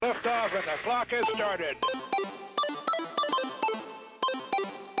The clock has started.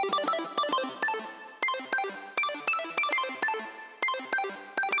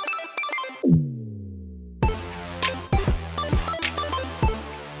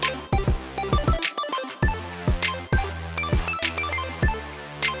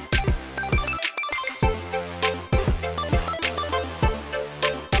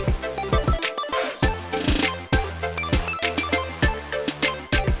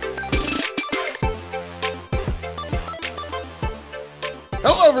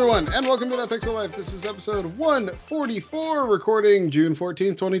 And welcome to That Pixel Life. This is episode 144, recording June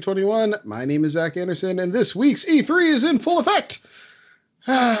 14th, 2021. My name is Zach Anderson, and this week's E3 is in full effect.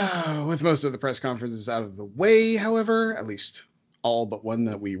 With most of the press conferences out of the way, however, at least all but one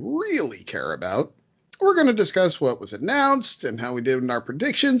that we really care about, we're going to discuss what was announced and how we did in our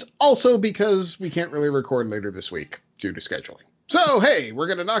predictions, also because we can't really record later this week due to scheduling. So, hey, we're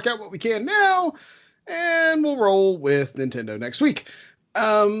going to knock out what we can now, and we'll roll with Nintendo next week.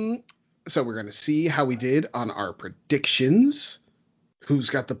 So we're going to see how we did on our predictions. Who's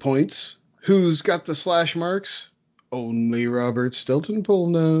got the points? Who's got the slash marks? Only Robert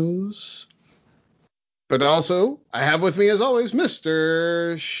Stiltonpool knows. But also, I have with me, as always,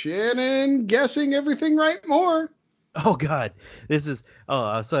 Mr. Shannon Guessing Everything Right More. Oh, God.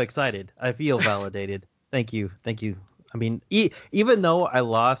 I'm so excited. I feel validated. Thank you. I mean, even though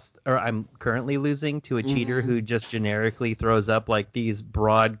I'm currently losing to a cheater who just generically throws up like these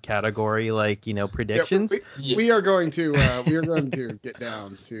broad category, predictions. We are going to get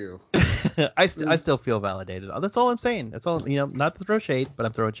down to. I still feel validated. That's all I'm saying. That's all, not to throw shade, but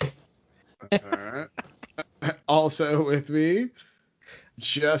I'm throwing shade. All right. Also with me,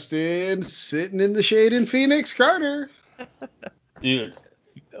 Justin, sitting in the shade in Phoenix, Carter. Dude,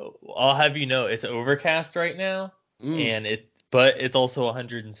 I'll have you know, it's overcast right now. But it's also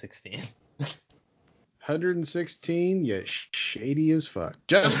 116. 116, yeah, shady as fuck.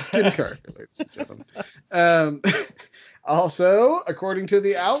 Justin Carter, ladies and gentlemen. Also, according to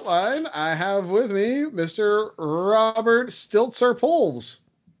the outline, I have with me Mr. Robert Stiltzer Poles.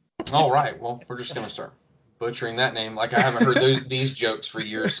 All right, well, we're just going to start butchering that name like I haven't heard these jokes for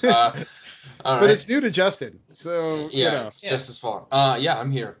years. All right. But it's new to Justin, so, it's just as far. Yeah,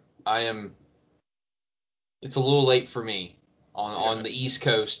 I'm here. It's a little late for me on the East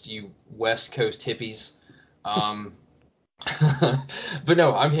Coast, you West Coast hippies. But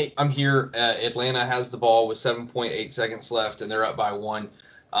no, I'm here. Atlanta has the ball with 7.8 seconds left, and they're up by 1.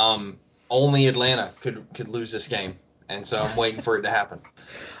 Only Atlanta could lose this game, and so I'm waiting for it to happen.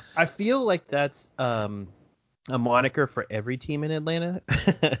 I feel like that's a moniker for every team in Atlanta.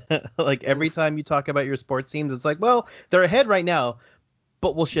 Like every time you talk about your sports teams, it's like, well, they're ahead right now,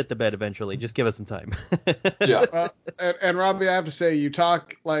 but we'll shit the bed eventually. Just give us some time. Yeah. And Robbie, I have to say, you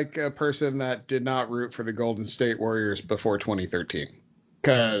talk like a person that did not root for the Golden State Warriors before 2013.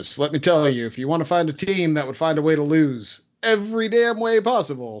 Because let me tell you, if you want to find a team that would find a way to lose every damn way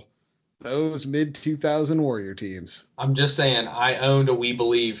possible, those mid-2000 Warrior teams. I'm just saying, I owned a We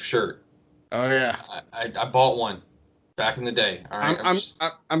Believe shirt. Oh, yeah. I bought one back in the day. All right.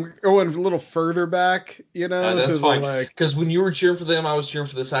 I'm going a little further back, That's fine. Because when you were cheering for them, I was cheering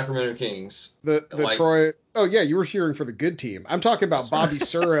for the Sacramento Kings. The Troy. Oh yeah, you were cheering for the good team. I'm talking about Bobby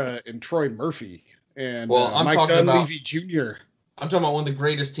Sura and Troy Murphy and Mike Dunleavy Jr. I'm talking about one of the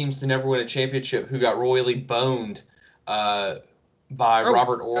greatest teams to never win a championship, who got royally boned by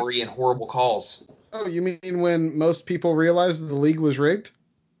Robert Horry and horrible calls. Oh, you mean when most people realized the league was rigged?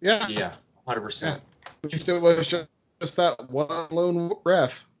 Yeah. Yeah, 100%. It was just that one lone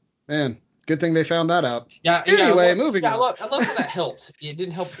ref. Man, good thing they found that out. Yeah. Anyway, moving on. I love how that helped. It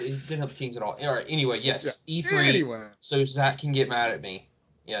didn't help the Kings at all. All right. Anyway, yes. Yeah. E3. Anyway. So Zach can get mad at me.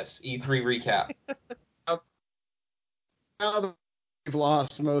 Yes. E3 recap. Now that we've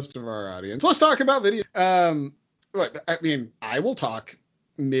lost most of our audience, let's talk about video. I will talk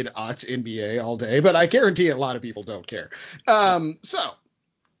mid-aughts NBA all day, but I guarantee a lot of people don't care.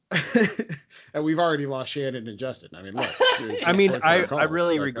 And we've already lost Shannon and Justin. I mean, look. I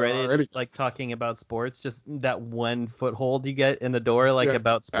really regretted talking about sports. Just that one foothold you get in the door,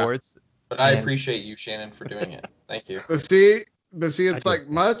 about sports. But I appreciate you, Shannon, for doing it. Thank you. But see, it's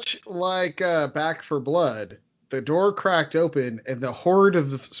much like Back for Blood. The door cracked open, and the horde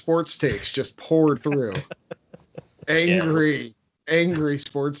of the sports takes just poured through. Angry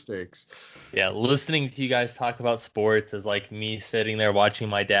sports takes. Yeah, listening to you guys talk about sports is like me sitting there watching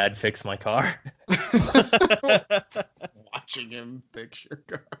my dad fix my car. Watching him fix your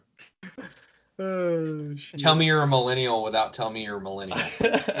car. Tell me you're a millennial without telling me you're a millennial.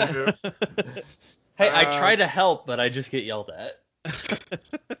 Hey, I try to help, but I just get yelled at.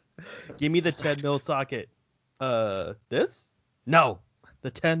 Give me the 10 mil socket. This? No, the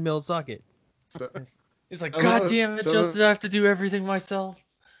 10 mil socket. So, He's like, Some God of- damn it, some Justin, I have to do everything myself.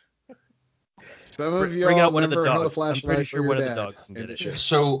 some of Bring y'all out one of the remember Hello dogs. I'm Flashlight pretty for sure your one of the dad dogs can in get the it. chat.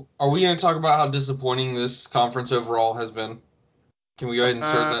 So, are we going to talk about how disappointing this conference overall has been? Can we go ahead and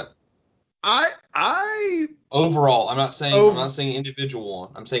start that? I Overall, I'm not saying individual one.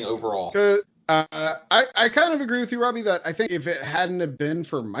 I'm saying overall. I kind of agree with you, Robbie, that I think if it hadn't have been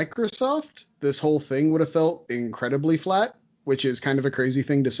for Microsoft, this whole thing would have felt incredibly flat, which is kind of a crazy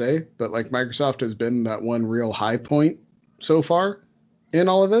thing to say, but like Microsoft has been that one real high point so far in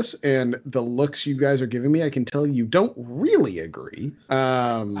all of this, and the looks you guys are giving me, I can tell you don't really agree.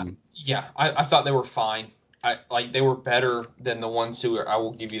 Yeah, I thought they were fine. They were better than the ones who I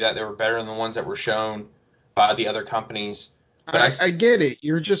will give you that they were better than the ones that were shown by the other companies. But I get it.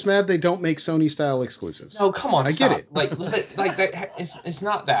 You're just mad they don't make Sony style exclusives. No, come on, I stop. get it. Like that. It's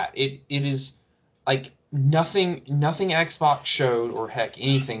not that. It is like nothing Xbox showed, or heck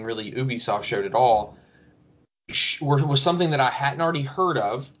anything really Ubisoft showed at all, was something that I hadn't already heard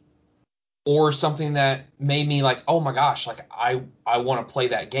of, or something that made me like, oh my gosh, like I want to play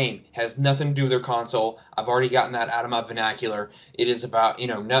that game. It has nothing to do with their console. I've already gotten that out of my vernacular. It is about,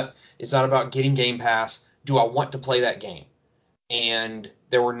 it's not about getting Game Pass. Do I want to play that game? And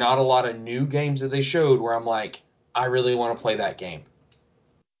there were not a lot of new games that they showed where I'm like, I really want to play that game.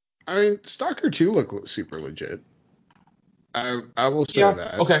 I mean, Stalker 2 looked super legit. I will say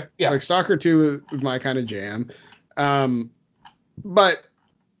that. Okay. Yeah. Like Stalker 2 is my kind of jam. But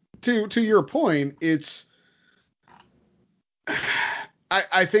to your point, it's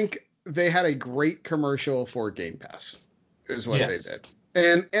I think they had a great commercial for Game Pass is what Yes. they did.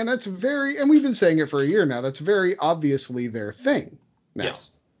 And that's and we've been saying it for a year now, that's very obviously their thing now.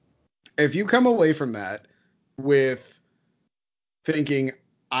 Yes. If you come away from that with thinking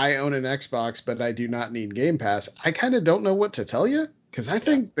I own an Xbox, but I do not need Game Pass, I kind of don't know what to tell you, because I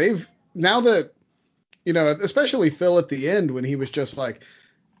think they've, now that, especially Phil at the end when he was just like,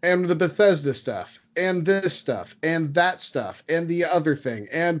 and the Bethesda stuff, and this stuff, and that stuff, and the other thing,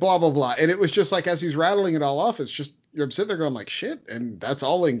 and blah, blah, blah. And it was just like, as he's rattling it all off, it's just, I'm sitting there going like, shit, and that's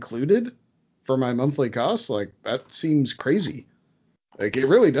all included for my monthly cost? Like, that seems crazy. Like, it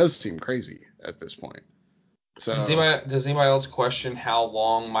really does seem crazy at this point. So, Does anybody else question how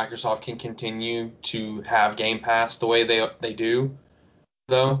long Microsoft can continue to have Game Pass the way they do,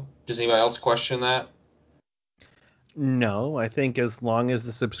 though? Does anybody else question that? No, I think as long as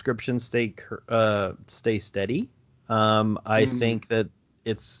the subscriptions stay steady, I think that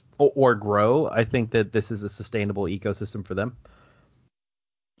it's or grow. I think that this is a sustainable ecosystem for them.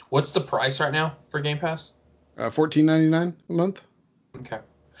 What's the price right now for Game Pass? $14.99 a month. Okay.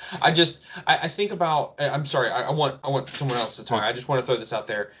 I think about. I'm sorry. I want someone else to talk. I just want to throw this out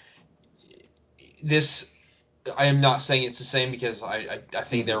there. I am not saying it's the same, because I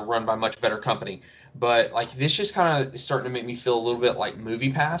think they're run by a much better company. But like, this just kind of is starting to make me feel a little bit like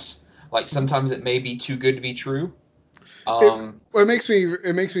Movie Pass. Like, sometimes it may be too good to be true. It makes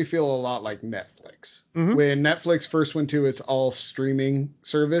me feel a lot like Netflix. Mm-hmm. When Netflix first went to its all streaming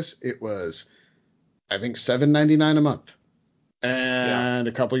service, it was, I think, $7.99 a month. And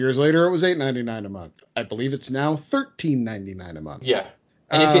a couple years later, it was $8.99 a month. I believe it's now $13.99 a month. Yeah.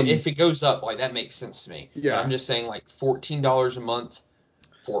 And if it goes up, like, that makes sense to me. Yeah. But I'm just saying, like, $14 a month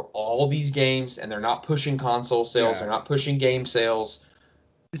for all these games, and they're not pushing console sales, they're not pushing game sales.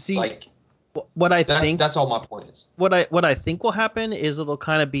 See, like, what I think that's all my point is. What I think will happen is it'll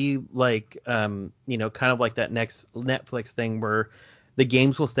kind of be like kind of like that next Netflix thing where the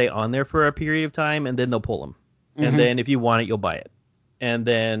games will stay on there for a period of time and then they'll pull them. Mm-hmm. And then if you want it, you'll buy it. And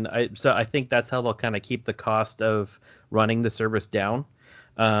then I think that's how they'll kind of keep the cost of running the service down.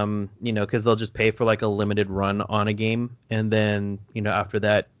 Because they'll just pay for like a limited run on a game, and then after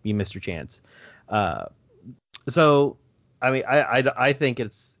that you missed your chance. So I mean I think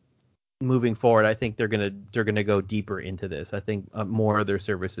it's moving forward. I think they're gonna go deeper into this. I think more of their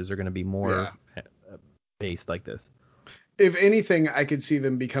services are gonna be more based like this. If anything, I could see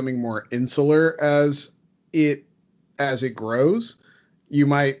them becoming more insular as it grows. You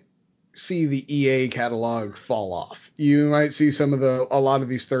might see the EA catalog fall off. You might see a lot of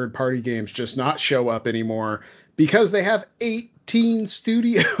these third-party games just not show up anymore because they have 18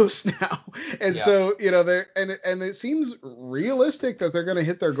 studios now. And so, they're and it seems realistic that they're going to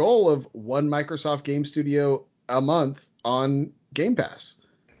hit their goal of one Microsoft game studio a month on Game Pass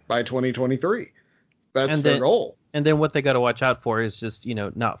by 2023. That's their goal. And then what they got to watch out for is just,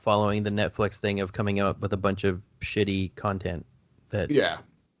 not following the Netflix thing of coming up with a bunch of shitty content that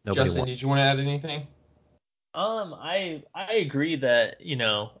nobody Justin, wants. did you want to add anything? I agree that,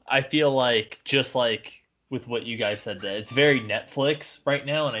 I feel like just like with what you guys said, that it's very Netflix right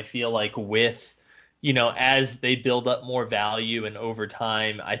now, and I feel like with, as they build up more value and over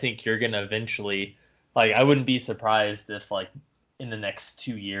time, I think you're gonna eventually, like, I wouldn't be surprised if like in the next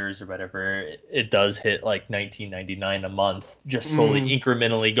 2 years or whatever, it does hit like 19.99 a month, just slowly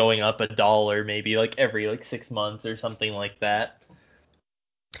incrementally going up $1, maybe like every like 6 months or something like that.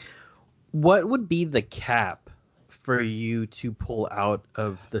 What would be the cap for you to pull out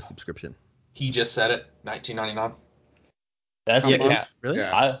of the subscription? He just said it, $19.99. That's A the month? cap. Really?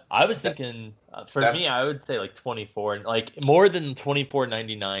 Yeah. I was thinking for that- me, I would say like 24, like more than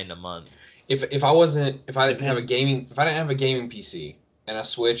 24.99 a month. If I didn't have a gaming PC and a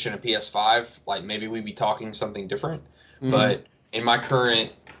Switch and a PS5, like maybe we'd be talking something different. But in my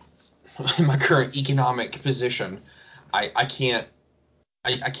current economic position, I can't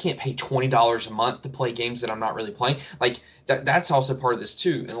pay $20 a month to play games that I'm not really playing. Like that's also part of this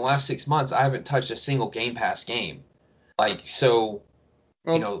too. In the last 6 months, I haven't touched a single Game Pass game. Like so,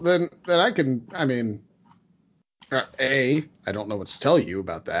 Well, then I mean, I don't know what to tell you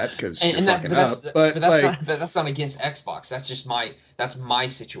about that because you're fucking up. But that's not against Xbox. That's just my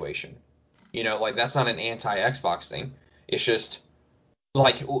situation. Like that's not an anti-Xbox thing. It's just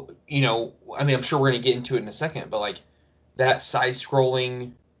like I mean, I'm sure we're gonna get into it in a second, but like that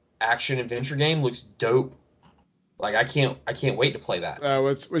side-scrolling action adventure game looks dope. Like I can't wait to play that.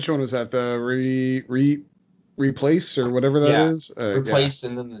 which one was that? The replace or whatever that is. Replace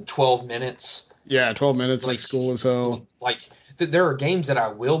and then the 12 minutes. Yeah, 12 minutes like cool as hell. Like there are games that I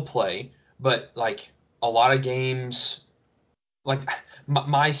will play, but like a lot of games, like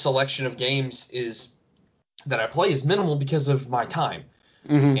my selection of games that I play is minimal because of my time.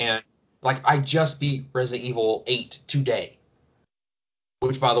 And like I just beat Resident Evil 8 today,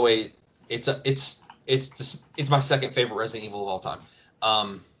 which by the way, it's my second favorite Resident Evil of all time.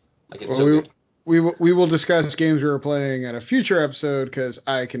 Like it's so good. We will discuss games we were playing at a future episode because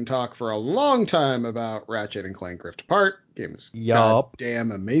I can talk for a long time about Ratchet and Clank Rift Apart. Game is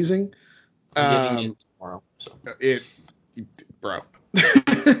goddamn amazing. I'm getting it tomorrow. So. Bro,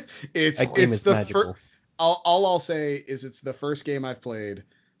 That game is magical. All I'll say is it's the first game I've played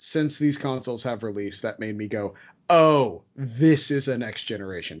since these consoles have released that made me go, oh, this is a next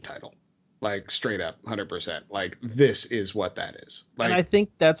generation title. Like straight up 100%. Like this is what that is. Like, and I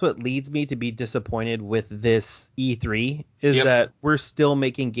think that's what leads me to be disappointed with this E3 is that we're still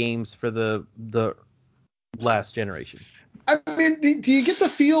making games for the last generation. I mean, do you get the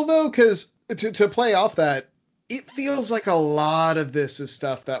feel though? Because to play off that, it feels like a lot of this is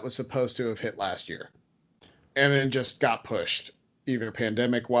stuff that was supposed to have hit last year and then just got pushed either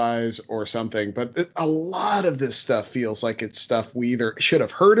pandemic wise or something. But a lot of this stuff feels like it's stuff we either should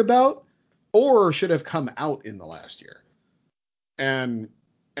have heard about or should have come out in the last year. And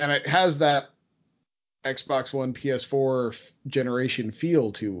it has that Xbox One, PS4 generation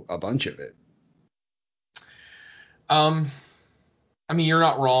feel to a bunch of it. I mean, you're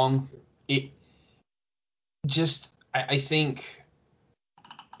not wrong. I think,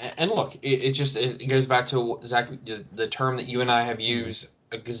 and look, it goes back to Zach, the term that you and I have used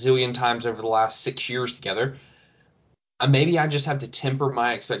a gazillion times over the last 6 years together. Maybe I just have to temper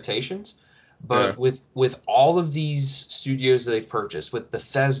my expectations. But with all of these studios that they've purchased, with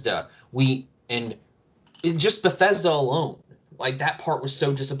Bethesda, just Bethesda alone, like that part was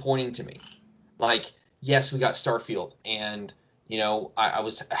so disappointing to me. Like, yes, we got Starfield, and I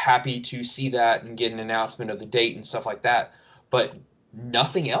was happy to see that and get an announcement of the date and stuff like that. But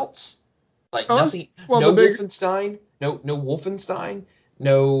nothing else, like nothing. Well, no Wolfenstein, no Wolfenstein,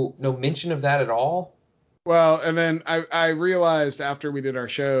 no mention of that at all. Well, and then I realized after we did our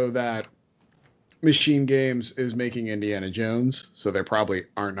show that Machine Games is making Indiana Jones, so they probably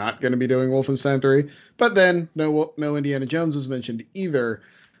are not going to be doing Wolfenstein 3. But then no Indiana Jones was mentioned either.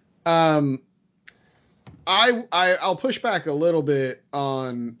 I'll push back a little bit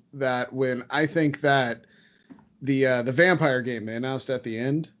on that when I think that the vampire game they announced at the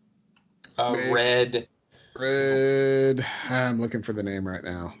end. Red. I'm looking for the name right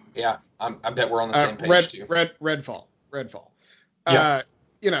now. Yeah, I bet we're on the same page too. Redfall. Yeah.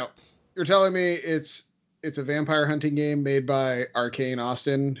 You're telling me it's a vampire hunting game made by Arcane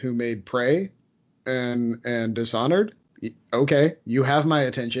Austin, who made Prey and Dishonored. Okay, you have my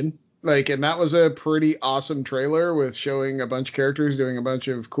attention. Like, and that was a pretty awesome trailer with showing a bunch of characters doing a bunch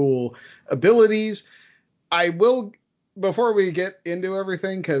of cool abilities. I will, before we get into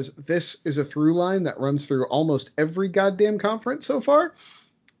everything, because this is a through line that runs through almost every goddamn conference so far.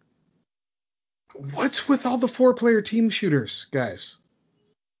 What's with all the 4-player team shooters, guys?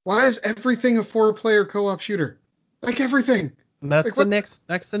 Why is everything a 4-player co-op shooter? Like everything. That's Like, the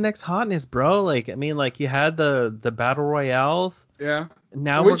what? next hotness, bro. Like, I mean, like you had the battle royales. Yeah.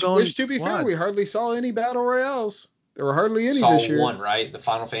 Now we're Which going to be fair, squad. we hardly saw any battle royales. There were hardly any Saw this year. one, right? The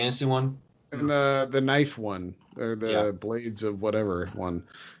Final Fantasy one. And the knife one, or the Yeah. blades of whatever one.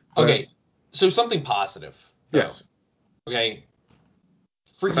 But, Okay, so something positive. Though. Yes. Okay.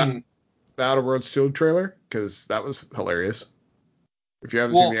 Freaking. The Outer Worlds 2 trailer, because that was hilarious. If you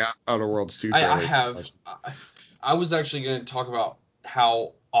haven't seen the Outer Worlds 2 trailer, I have. I was actually going to talk about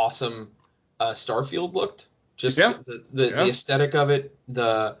how awesome Starfield looked. Just the aesthetic of it,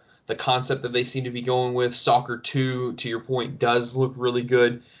 the concept that they seem to be going with. Stalker 2, to your point, does look really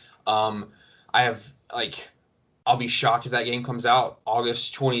good. I'll be shocked if that game comes out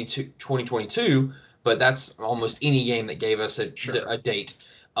August 2022, but that's almost any game that gave us a date.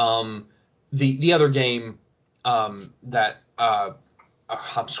 The other game that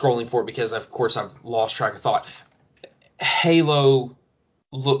I'm scrolling for it because of course I've lost track of thought. Halo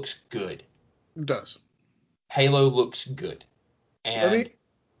looks good. It does. Halo looks good. And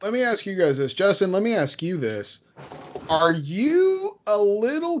let me ask you guys this. Justin, let me ask you this. Are you a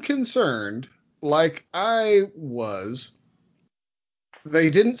little concerned, like I was? They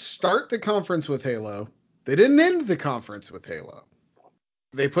didn't start the conference with Halo. They didn't end the conference with Halo.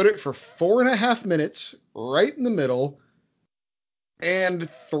 They put it for 4.5 minutes right in the middle, and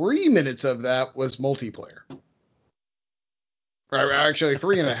 3 minutes of that was multiplayer. Actually,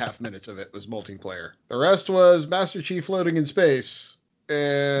 3.5 minutes of it was multiplayer. The rest was Master Chief floating in space,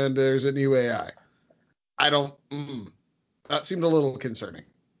 and there's a new AI. That seemed a little concerning.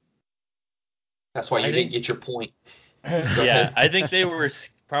 That's why you didn't get your point. Yeah, I think they were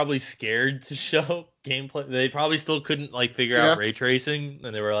probably scared to show gameplay. They probably still couldn't figure out ray tracing,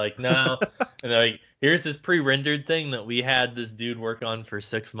 and they were like, no. And they're like, here's this pre-rendered thing that we had this dude work on for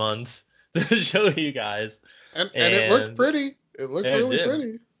 6 months to show you guys. And it looked pretty. It looked really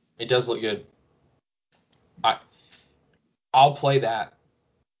pretty. It does look good. I'll play that.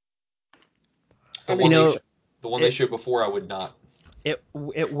 The one they showed before, I would not. It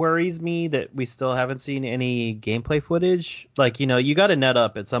worries me that we still haven't seen any gameplay footage. You got to net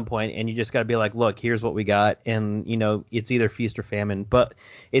up at some point, and you just got to be like, look, here's what we got, and it's either feast or famine. But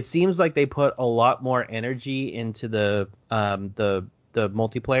it seems like they put a lot more energy into the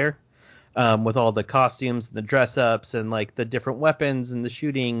multiplayer, with all the costumes, and the dress ups, and the different weapons and the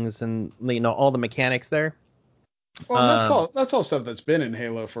shootings, and all the mechanics there. Well, that's all stuff that's been in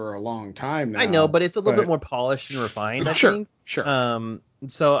Halo for a long time now. I know, but it's a little bit more polished and refined, I think. Sure.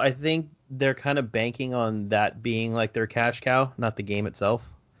 So I think they're kind of banking on that being their cash cow, not the game itself,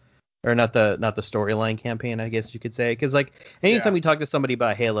 or not the storyline campaign, I guess you could say. Because anytime we talk to somebody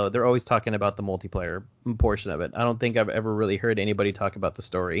about Halo, they're always talking about the multiplayer portion of it. I don't think I've ever really heard anybody talk about the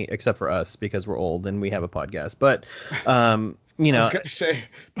story, except for us, because we're old and we have a podcast. But I was going to say,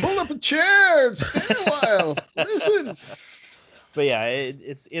 pull up a chair and stay a while. Listen. But yeah,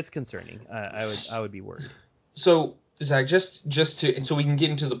 it's concerning. I would be worried. So Zach, just to so we can get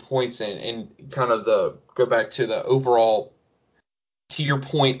into the points and kind of go back to the overall, to your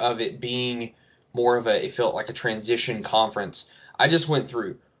point of it being more of it felt like a transition conference. I just went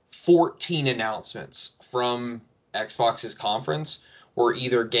through 14 announcements from Xbox's conference were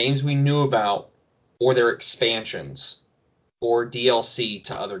either games we knew about or their expansions or DLC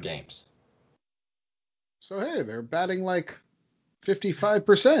to other games. So hey, they're batting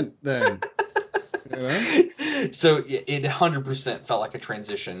 55% then. So it 100% felt like a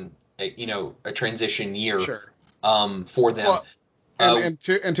transition, a transition year for them. Well, and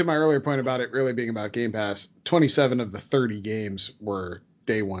to my earlier point about it really being about Game Pass, 27 of the 30 games were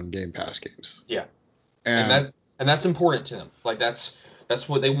day one Game Pass games. Yeah, and that's important to them. That's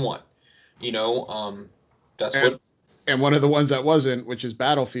what they want. And one of the ones that wasn't, which is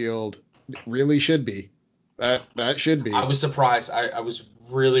Battlefield, really should be. That should be. I was surprised. I was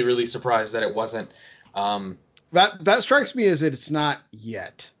really, really surprised that it wasn't. That strikes me as it's not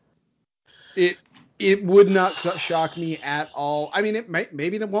yet. It would not shock me at all. I mean,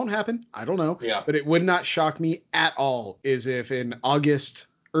 maybe it won't happen. I don't know. Yeah. But it would not shock me at all is if in August,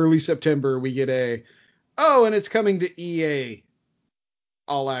 early September, we get and it's coming to EA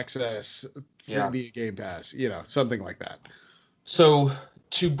All Access via Game Pass. Something like that. So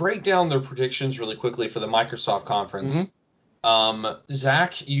to break down their predictions really quickly for the Microsoft conference,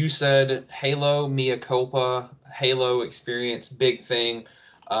 Zach, you said Halo, mea culpa, Halo experience, big thing.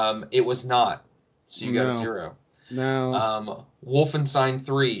 It was not. So you got a 0. No. Wolfenstein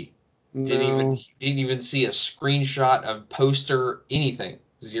 3. Didn't even see a screenshot, a poster, anything.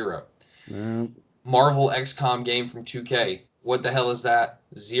 0. No. Marvel XCOM game from 2K. What the hell is that?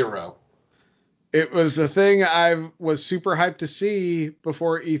 0. It was the thing I was super hyped to see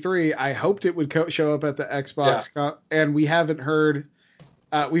before E3. I hoped it would show up at the Xbox, and we haven't heard.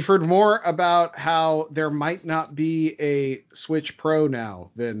 We've heard more about how there might not be a Switch Pro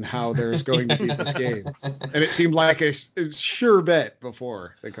now than how there's going to be this game, and it seemed like a sure bet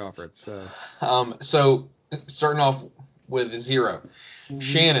before the conference. So starting off with 0,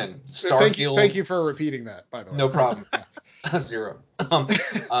 Shannon, Starfield. Thank you for repeating that, by the way. No problem. 0.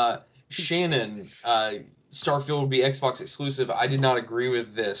 Shannon, Starfield will be Xbox exclusive. I did not agree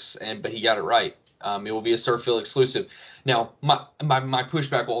with this, but he got it right. It will be a Starfield exclusive. Now, my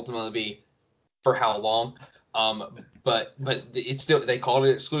pushback will ultimately be for how long. But it's still, they called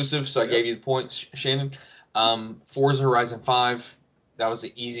it exclusive, so I gave you the points, Shannon. Forza Horizon 5, that was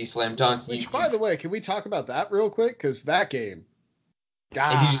an easy slam dunk. Which, by the way, can we talk about that real quick? Because that game.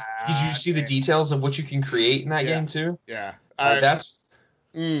 And did you see the details of what you can create in that game too? Yeah. That's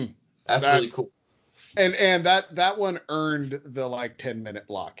really cool. And that one earned the 10-minute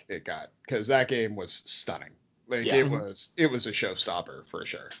block it got, because that game was stunning. It was a showstopper for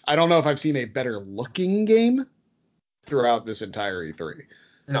sure. I don't know if I've seen a better looking game throughout this entire E3.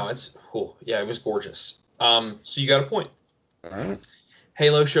 No, it's cool. Yeah, it was gorgeous. So you got a point. All right.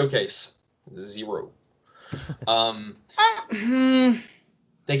 Halo Showcase 0.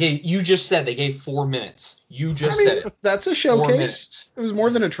 You just said they gave 4 minutes. You just said it. That's a showcase. It was more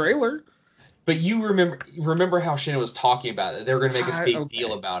than a trailer. But you remember how Shannon was talking about it. They were going to make a big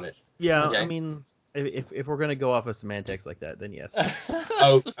deal about it. Yeah, okay? I mean, if we're going to go off of semantics like that, then yes.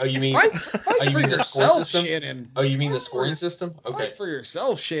 You mean the scoring system? Shannon. Oh, you mean the scoring system? Okay. Fight for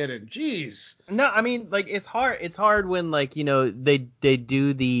yourself, Shannon. Jeez. No, I mean, it's hard. It's hard when they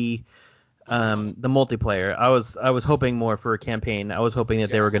do the multiplayer. I was hoping more for a campaign. I was hoping that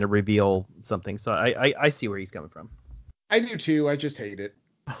they were going to reveal something. So I see where he's coming from. I do too. I just hate it.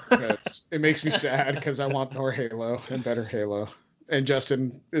 It makes me sad because I want more Halo and better Halo. And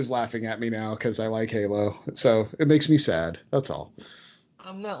Justin is laughing at me now because I like Halo. So it makes me sad. That's all.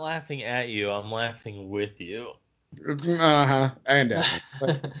 I'm not laughing at you. I'm laughing with you. Uh-huh. And at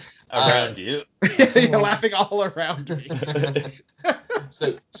me. Around you. You're laughing all around me.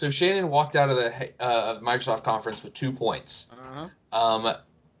 So Shannon walked out of the Microsoft conference with 2 points. Uh-huh.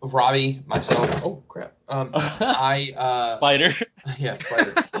 Robbie, myself. Oh crap. Spider. Yeah,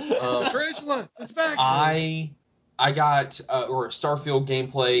 Spider. Tarantula, it's back. I got Starfield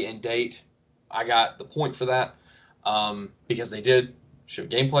gameplay and date. I got the point for that because they did show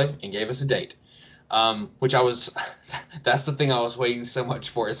gameplay and gave us a date. Which that's the thing I was waiting so much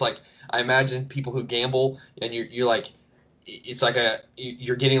for. It's like, I imagine people who gamble and you're like, it's like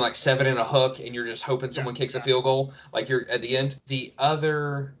you're getting 7 in a hook and you're just hoping someone kicks a field goal. Like you're at the end. The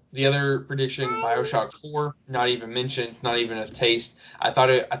other prediction, BioShock 4, not even mentioned, not even a taste. I thought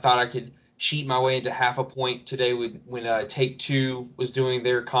I could cheat my way into half a point today when Take-Two was doing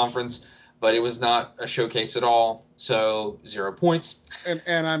their conference, but it was not a showcase at all. So 0 points.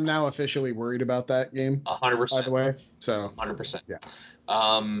 And I'm now officially worried about that game. 100%. By the way, so 100%. Yeah.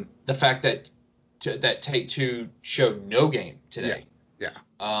 The fact that Take-Two showed no game today. Yeah.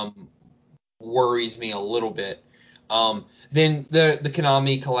 Worries me a little bit. Then the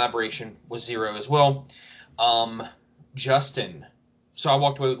Konami collaboration was 0 as well. Justin. So I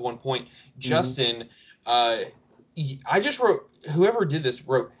walked away with 1 point. Justin, I just wrote, whoever did this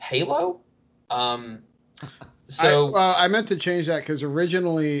wrote Halo. I meant to change that because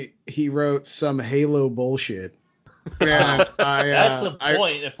originally he wrote some Halo bullshit. And That's a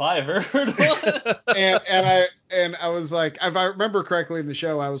point if I ever heard one. and I was like, if I remember correctly in the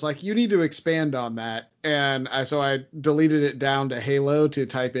show, I was like, you need to expand on that. And so I deleted it down to Halo to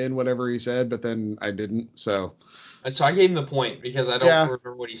type in whatever he said, but then I didn't. So I gave him the point because I don't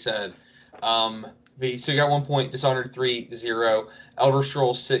remember what he said. So you got 1 point. Dishonored 3, 0. Elder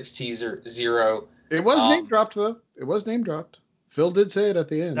Scrolls 6 teaser, 0. It was name dropped though. It was name dropped. Phil did say it at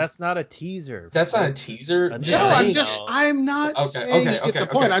the end. That's not a teaser. That's not a teaser. I'm not saying it gets a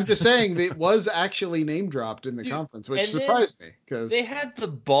point. Okay. I'm just saying that it was actually name dropped in the conference, which surprised me because they had the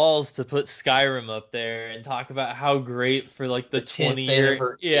balls to put Skyrim up there and talk about how great for the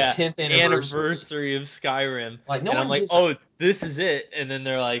 10th anniversary of Skyrim. Like, no and one I'm like, oh, this is it. And then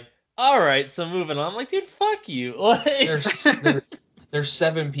they're like, all right, so moving on. I'm like, dude, fuck you. There's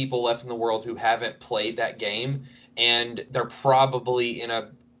 7 people left in the world who haven't played that game, and they're probably in a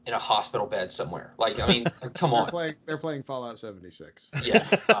hospital bed somewhere. Come on. They're playing Fallout 76. Yeah.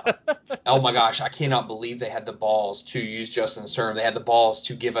 Oh my gosh, I cannot believe they had the balls to use Justin's term. They had the balls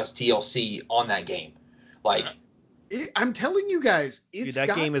to give us DLC on that game. I'm telling you guys, Dude, it's that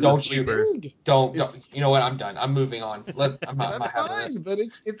got game is Don't a sleeper. big. Don't. You know what? I'm done. I'm moving on. I'm not That's having fine, this. but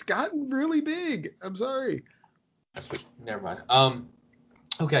it's gotten really big. I'm sorry. That's sweet. Never mind.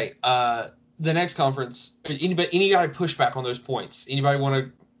 Okay. The next conference. Any guy push back on those points? Anybody want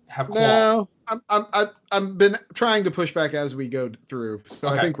to have No, I'm been trying to push back as we go through, so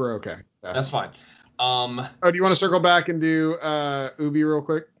I Okay. think we're okay. Yeah. That's fine. Oh, do you want to circle back and do Ubi real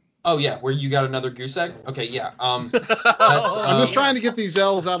quick? Oh yeah, where you got another goose egg? Okay, yeah. I'm just trying to get these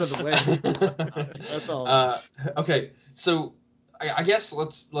L's out of the way. That's all. Okay, so I guess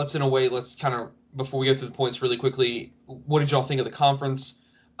let's in a way let's kind of before we go through the points really quickly. What did y'all think of the conference?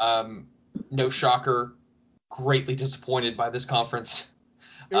 No shocker, greatly disappointed by this conference.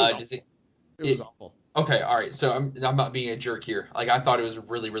 It was awful. It was awful. Okay, all right. So I'm not being a jerk here. Like I thought it was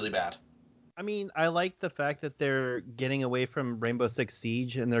really really bad. I mean, I like the fact that they're getting away from Rainbow Six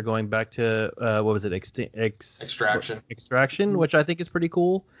Siege and they're going back to what was it, Extraction. Extraction, which I think is pretty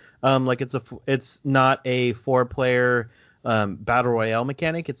cool. Like it's not a 4-player battle royale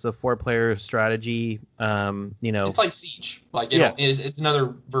mechanic. It's a 4-player strategy. It's like Siege. Like it's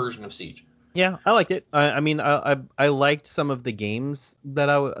another version of Siege. Yeah, I liked it. I mean, I liked some of the games that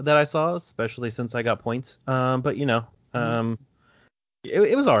I saw, especially since I got points. But it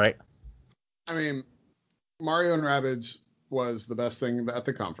was all right. I mean, Mario and Rabbids was the best thing at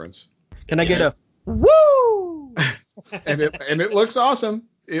the conference. Can I get a woo? and it looks awesome.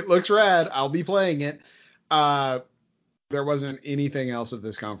 It looks rad. I'll be playing it. There wasn't anything else at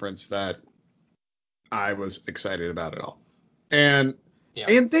this conference that I was excited about at all. And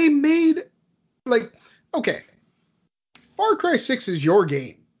they made okay, Far Cry 6 is your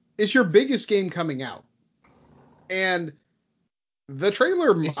game. It's your biggest game coming out. And the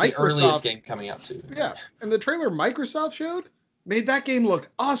trailer It's Microsoft, the earliest game coming out too. Yeah, and the trailer Microsoft showed made that game look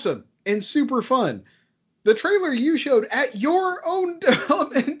awesome and super fun. The trailer you showed at your own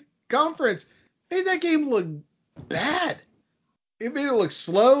development conference made that game look bad. It made it look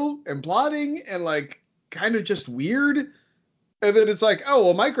slow and plodding and kind of just weird. And then it's like, oh,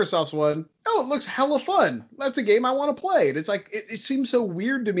 well, Microsoft's one. Oh, it looks hella fun. That's a game I want to play. And it's like, it seems so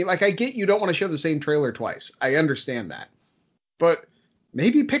weird to me. Like, I get you don't want to show the same trailer twice. I understand that. But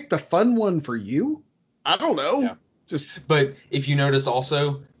maybe pick the fun one for you. I don't know. Yeah. But if you notice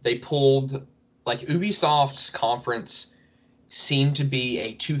also, they pulled Ubisoft's conference seemed to be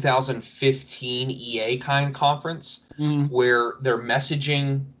a 2015 EA kind conference where their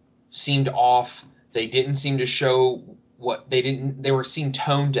messaging seemed off. They didn't seem to show they seemed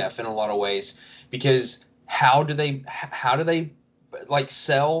tone deaf in a lot of ways, because how do they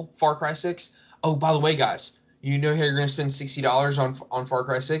sell Far Cry 6? Oh, by the way, guys, you know how you're going to spend $60 on Far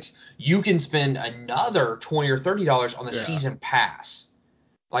Cry 6? You can spend another $20 or $30 on the season pass.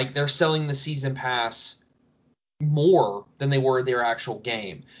 Like, they're selling the season pass more than they were their actual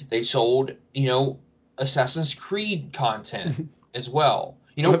game. They sold, Assassin's Creed content as well.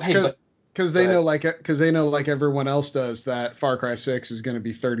 Because they know, like everyone else does, that Far Cry 6 is going to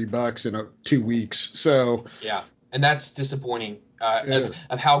be $30 in 2 weeks. So yeah, and that's disappointing.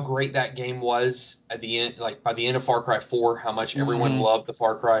 Of how great that game was at the end, by the end of Far Cry 4, how much everyone loved the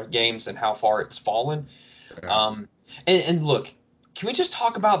Far Cry games and how far it's fallen. Yeah. And look, can we just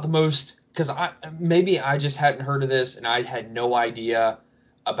talk about the most, because I just hadn't heard of this and I had no idea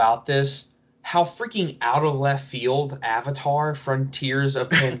about this, how freaking out of left field Avatar Frontiers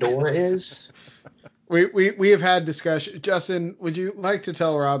of Pandora is. We have had discussion. Justin, would you like to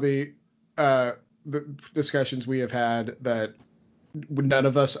tell Robbie the discussions we have had that none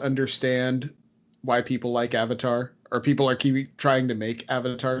of us understand why people like Avatar, or people are trying to make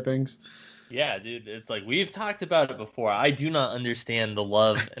Avatar things? Yeah, dude, it's like we've talked about it before. I do not understand the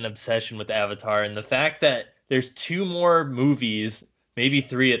love and obsession with Avatar, and the fact that there's 2 more movies, maybe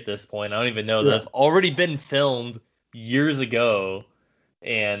 3 at this point, I don't even know, that have already been filmed years ago,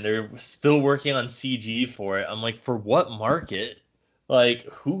 and they're still working on CG for it. I'm like, for what market? Like,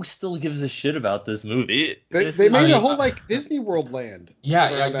 who still gives a shit about this movie? They made a whole Disney World land.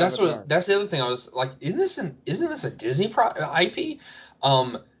 Yeah, that's the other thing. I was like, isn't this a Disney IP?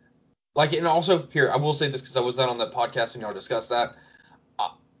 And also here, I will say this because I was not on that podcast when y'all discussed that.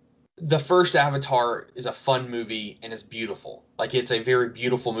 The first Avatar is a fun movie and it's beautiful. Like, it's a very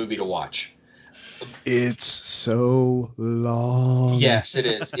beautiful movie to watch. It's so long. Yes, it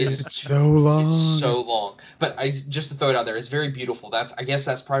is. It is so long. It's so long. But just to throw it out there, it's very beautiful. I guess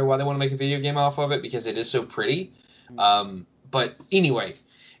that's probably why they want to make a video game off of it, because it is so pretty. But anyway,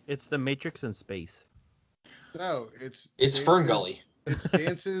 it's the Matrix in space. No, it's Fern Gully. It's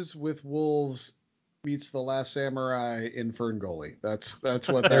Dances with Wolves meets The Last Samurai in Ferngully. That's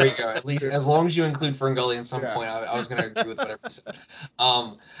what There that. you go. At least as long as you include Ferngully at some Yeah. point, I was going to agree with whatever you said.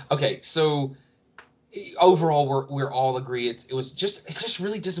 Okay, so overall, we're all agree it's just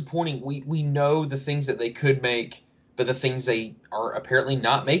really disappointing. We know the things that they could make, but the things they are apparently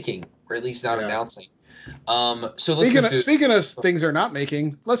not making, or at least not Yeah. announcing. So let's go through. Speaking of things they're not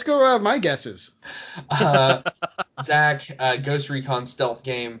making, let's go my guesses. Zach, Ghost Recon stealth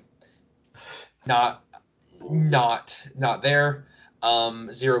game, not there.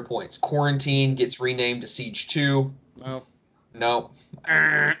 0 points. Quarantine gets renamed to Siege 2. No.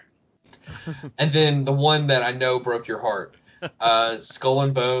 And then the one that I know broke your heart, Skull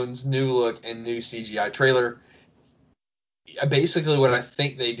and Bones, new look and new CGI trailer. Basically, what I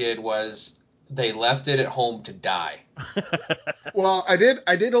think they did was they left it at home to die. Well, I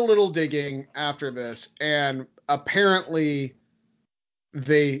did a little digging after this, and apparently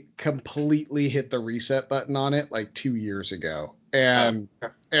they completely hit the reset button on it like 2 years ago, and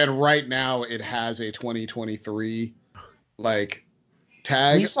right now it has a 2023 like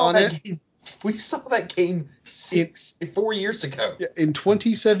tag on it. We saw that game 4 years ago. In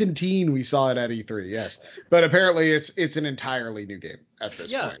 2017, we saw it at E3, yes. But apparently, it's an entirely new game at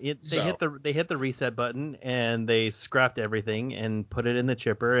this point. They hit the reset button and they scrapped everything and put it in the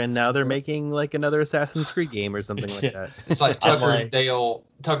chipper, and now they're making like another Assassin's Creed game or something like that. It's like Tucker and Dale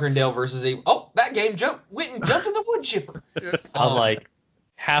versus Evil. Oh, that game went and jumped in the wood chipper. I'm like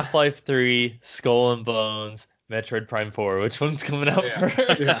Half-Life 3, Skull and Bones, Metroid Prime 4. Which one's coming out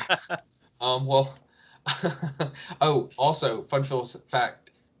first? Yeah. Well, also, fun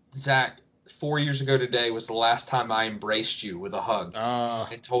fact, Zach, 4 years ago today was the last time I embraced you with a hug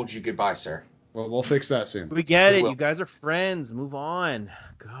and told you goodbye, sir. Well, we'll fix that soon. We get it. You guys are friends. Move on.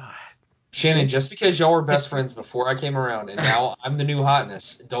 God. Shannon, just because y'all were best friends before I came around and now I'm the new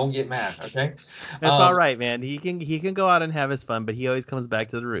hotness, don't get mad, okay? That's all right, man. He can go out and have his fun, but he always comes back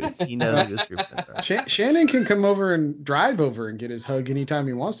to the roost. He knows who his true friends are. Shannon can come over and drive over and get his hug anytime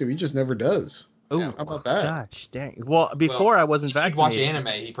he wants to. He just never does. Oh, how about that? Gosh, dang. Well, before I wasn't vaccinated. If he'd watch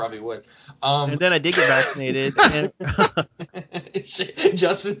anime, he probably would. And then I did get vaccinated. And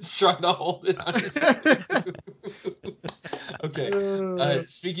Justin's trying to hold it on his Okay.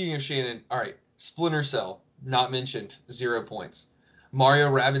 Speaking of Shannon, all right. Splinter Cell, not mentioned, 0 points. Mario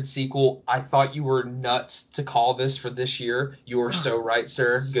Rabbids sequel, I thought you were nuts to call this for this year. You are so right,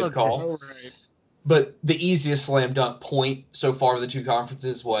 sir. Good call. Right. But the easiest slam dunk point so far of the two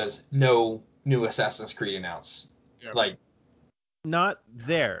conferences was no new Assassin's Creed announced. Yep. Like, not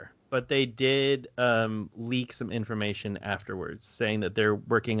there, but they did leak some information afterwards saying that they're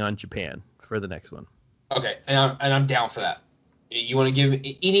working on Japan for the next one. Okay, and I'm down for that. You want to give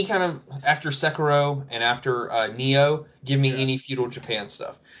any kind of, after Sekiro and after Nioh, give me any feudal Japan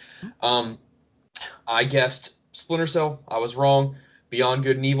stuff. I guessed Splinter Cell. I was wrong. Beyond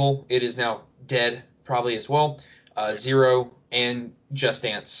Good and Evil, it is now dead probably as well. Zero and Just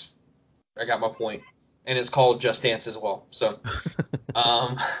Dance. I got my point. And it's called Just Dance as well. So,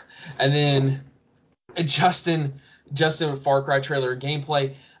 and then Justin Far Cry trailer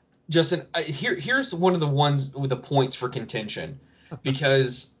gameplay. Justin, here's one of the ones with the points for contention,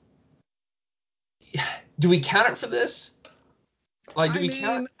 because do we count it for this? Like, do we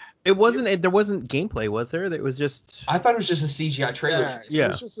count it? It wasn't. There wasn't gameplay, was there? It was just. I thought it was just a CGI trailer. Yeah,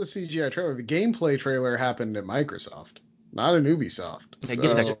 it was just a CGI trailer. The gameplay trailer happened at Microsoft, not at Ubisoft. Hey,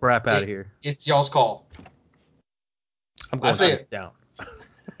 get that crap out of here. It's y'all's call. I'm going down.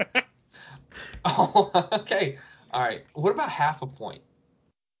 Oh, okay. All right. What about half a point?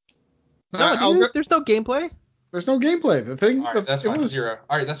 No, there's no gameplay. There's no gameplay. The thing. All right, that's fine. 0.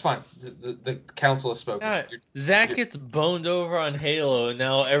 All right, that's fine. The council has spoken. Yeah, Zach gets boned over on Halo, and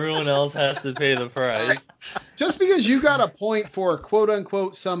now everyone else has to pay the price. Just because you got a point for quote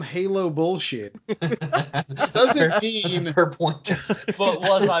unquote some Halo bullshit doesn't mean. That's a fair point, Justin. But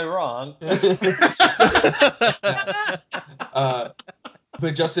was I wrong?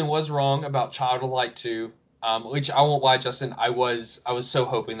 But Justin was wrong about Child of Light 2, which I won't lie, Justin. I was so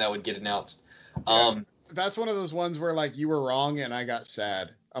hoping that would get announced. That's one of those ones where like you were wrong and I got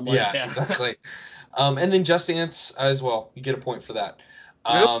sad. I'm like, yeah, exactly. And then Just Dance as well. You get a point for that.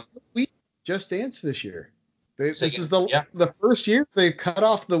 We Just Dance this year. This is the first year they've cut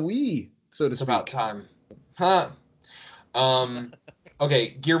off the Wii, so to It's speak. about time. Huh.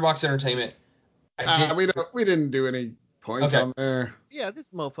 Okay, Gearbox Entertainment. We didn't do any points on there. Yeah, this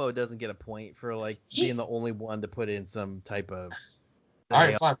mofo doesn't get a point for like being the only one to put in some type of. All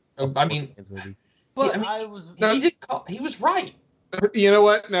right, fine. I mean, but he was right. You know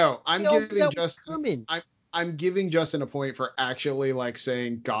what? No, I'm giving I'm giving Justin a point for actually like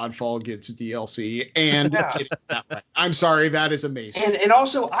saying Godfall gets DLC and Yeah. getting that way. I'm sorry, that is amazing. And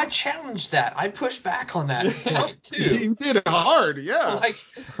also, I challenged that. I pushed back on that point too. You did hard, yeah. Like,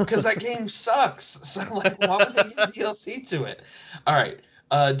 because that game sucks. So like, why would they give DLC to it? All right,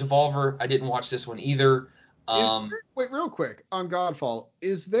 Devolver. I didn't watch this one either. Wait, real quick on Godfall,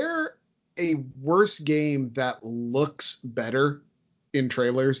 is there a worse game that looks better in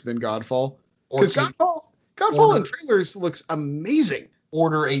trailers than Godfall? Because Godfall in trailers looks amazing.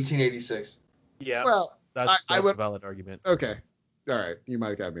 Order 1886. Yeah. Well, That's I would. a valid argument. Okay, all right, you might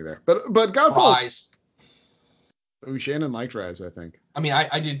have got me there, but Godfall. Rise. Oh, Shannon liked Rise, I think. I mean,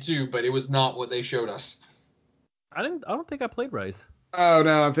 I did too, but it was not what they showed us. I don't think I played Rise. Oh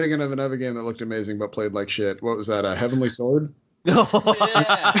no, I'm thinking of another game that looked amazing but played like shit. What was that? Heavenly Sword? Yeah. Boom!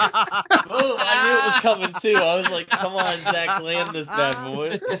 I knew it was coming too. I was like, come on, Zach, land this bad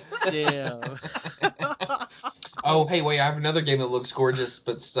boy. Damn. Oh, hey, wait, I have another game that looks gorgeous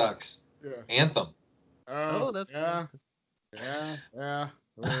but sucks. Yeah. Anthem. Oh, that's yeah. Yeah.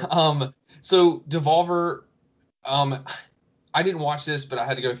 So Devolver, I didn't watch this, but I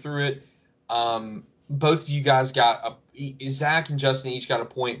had to go through it. Both of you guys Zach and Justin each got a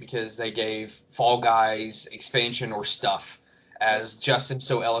point because they gave Fall Guys expansion or stuff, as Justin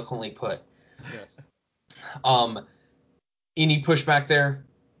so eloquently put. Yes. Any pushback there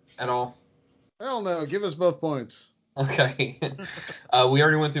at all? Hell no, give us both points. Okay. We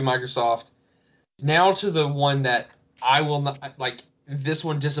already went through Microsoft. Now to the one that I will not like. This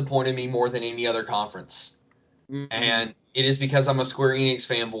one disappointed me more than any other conference. Mm-hmm. And it is because I'm a Square Enix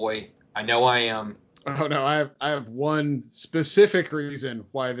fanboy. I know I am. Oh no, I have one specific reason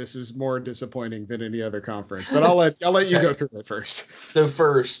why this is more disappointing than any other conference, but I'll let you go through it first. So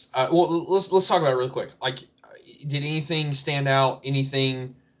first, let's talk about it real quick. Like, did anything stand out?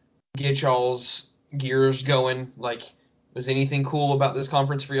 Anything get y'all's gears going? Like, was anything cool about this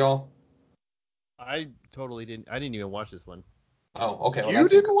conference for y'all? I totally didn't. I didn't even watch this one. Oh, okay. Well, You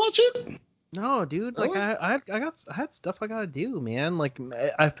didn't watch it? No, dude. Like Really? I had stuff I gotta do, man. Like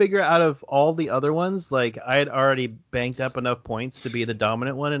I figure out of all the other ones, like I had already banked up enough points to be the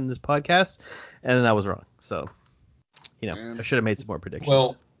dominant one in this podcast, and then I was wrong. So, Man. I should have made some more predictions.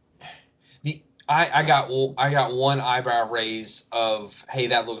 Well, I got one eyebrow raise of, hey,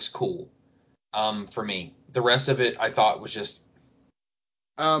 that looks cool. For me, the rest of it I thought was just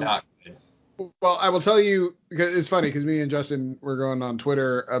not good. Well, I will tell you, because it's funny because me and Justin were going on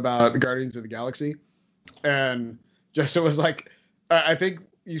Twitter about the Guardians of the Galaxy, and Justin was like, I think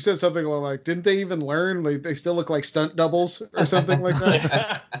you said something along like, didn't they even learn? Like, they still look like stunt doubles or something like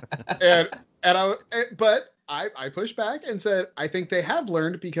that. But I pushed back and said, I think they have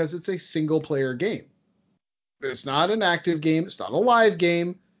learned because it's a single player game. It's not an active game. It's not a live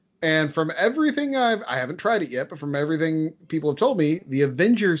game. And from everything I haven't tried it yet, but from everything people have told me, the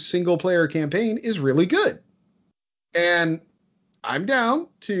Avengers single player campaign is really good. And I'm down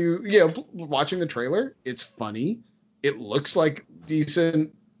to, watching the trailer. It's funny. It looks like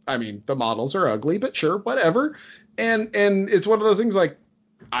decent. I mean, the models are ugly, but sure, whatever. And it's one of those things like,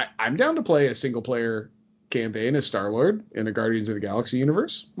 I'm down to play a single player campaign as Star-Lord in a Guardians of the Galaxy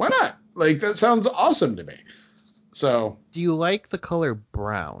universe. Why not? Like, that sounds awesome to me. So, do you like the color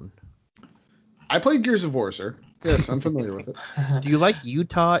brown? I played Gears of War, sir. Yes, I'm familiar with it. Do you like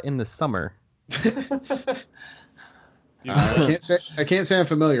Utah in the summer? I can't say I'm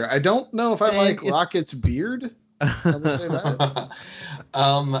familiar. I don't know if I like Rocket's beard. I will say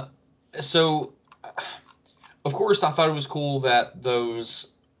that. So, of course, I thought it was cool that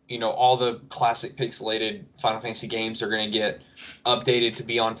those, all the classic pixelated Final Fantasy games are going to get updated to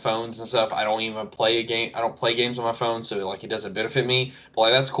be on phones and stuff. I don't even play a game. I don't play games on my phone, so like it doesn't benefit me. But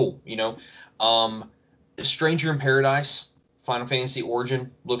like, that's cool, Stranger in Paradise, Final Fantasy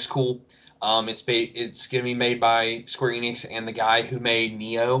Origin looks cool. It's gonna be made by Square Enix and the guy who made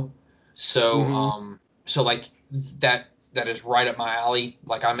Nioh. So so like that is right up my alley.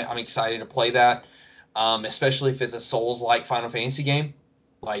 Like I'm excited to play that. Especially if it's a Souls-like Final Fantasy game.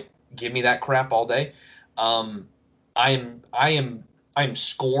 Like give me that crap all day. I am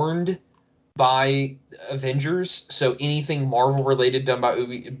scorned by Avengers, so anything Marvel related done by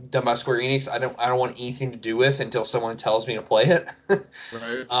Square Enix, I don't want anything to do with until someone tells me to play it.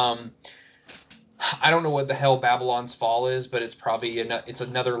 Right. I don't know what the hell Babylon's Fall is, but it's probably it's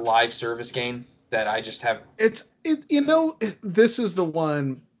another live service game that I just have. This is the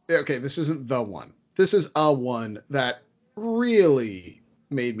one. Okay, this isn't the one. This is a one that really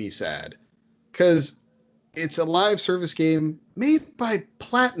made me sad because it's a live service game made by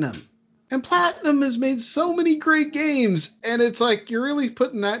Platinum. And Platinum has made so many great games, and it's like you're really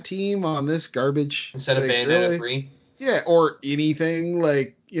putting that team on this garbage Instead of like, Bayonetta really? 3. Yeah, or anything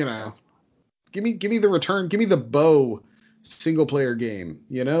like, give me the return, give me the Bow single player game,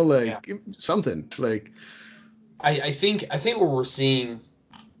 something like. I think what we're seeing,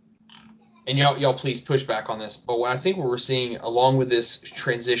 and y'all please push back on this, but what we're seeing along with this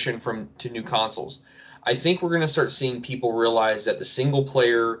transition to new consoles, I think we're going to start seeing people realize that the single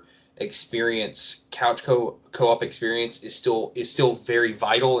player experience, couch co-op experience is still very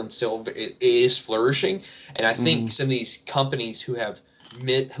vital and it is flourishing. And I think some of these companies who have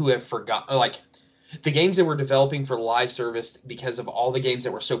forgotten, like the games that we're developing for live service, because of all the games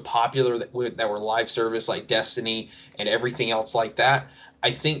that were so popular that were live service, like Destiny and everything else like that, I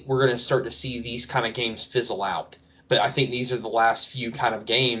think we're going to start to see these kind of games fizzle out. But I think these are the last few kind of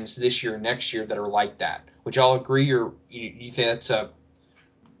games this year and next year that are like that. Would y'all agree, or you think that's a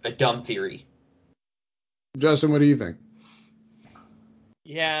dumb theory? Justin, what do you think?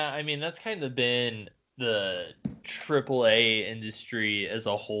 Yeah, I mean, that's kind of been the AAA industry as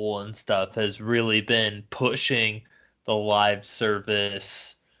a whole and stuff has really been pushing the live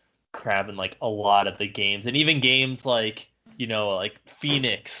service crap in like a lot of the games. And even games like, like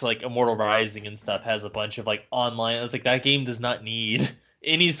Phoenix, like Immortal Rising and stuff has a bunch of like online. It's like that game does not need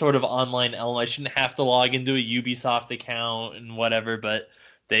any sort of online element. I shouldn't have to log into a Ubisoft account and whatever, but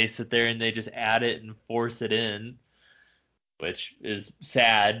they sit there and they just add it and force it in, which is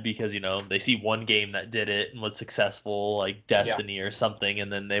sad because, they see one game that did it and was successful, like Destiny or something,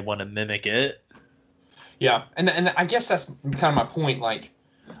 and then they want to mimic it. Yeah, and I guess that's kind of my point. Like,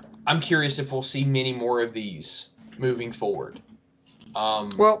 I'm curious if we'll see many more of these moving forward.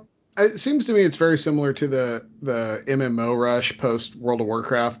 Well, it seems to me it's very similar to the MMO rush post World of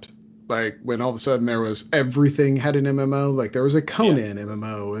Warcraft. Like when all of a sudden there was everything had an MMO. Like there was a Conan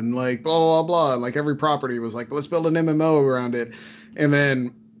MMO and like blah blah blah. And like every property was like, let's build an MMO around it. And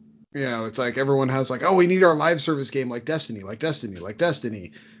then it's like everyone has like, oh, we need our live service game like Destiny.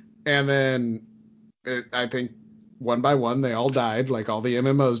 And then I think one by one they all died. Like all the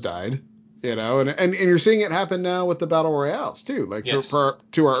MMOs died. And you're seeing it happen now with the battle royales too. Like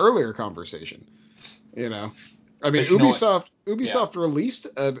to our earlier conversation. I mean, Ubisoft released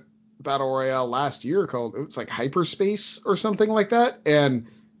a battle royale last year called, it's like Hyperspace or something like that, and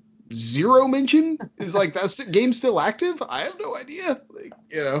zero mention is like, that's the game still active? I have no idea. Like,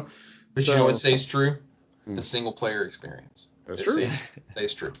 But you know what stays true? The single player experience. That's true.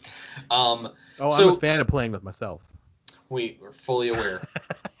 Stays true. I'm a fan of playing with myself. We're fully aware.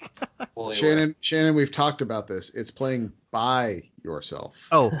 Shannon, we've talked about this. It's playing by yourself.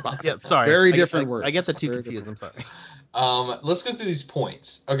 Oh, yeah, sorry. Very different words. I get the two confused. I'm sorry. Let's go through these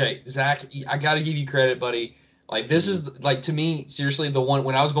points. Okay, Zach, I got to give you credit, buddy. Like, this is, like, to me, seriously, the one,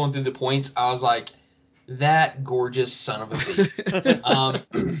 when I was going through the points, I was like, that gorgeous son of a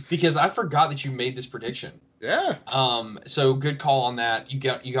bitch. Because I forgot that you made this prediction. Yeah. So good call on that. You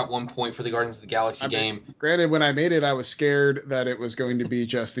got 1 point for the Guardians of the Galaxy game. Granted, when I made it, I was scared that it was going to be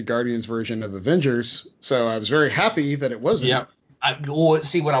just the Guardians version of Avengers, so I was very happy that it wasn't. Yep.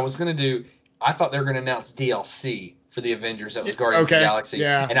 See, what I was gonna do, I thought they were gonna announce DLC for the Avengers that was Guardians of the Galaxy,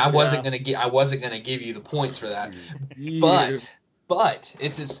 and I wasn't gonna give you the points for that. Yeah. But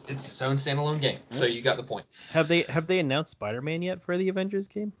it's its own standalone game, so you got the point. Have they announced Spider-Man yet for the Avengers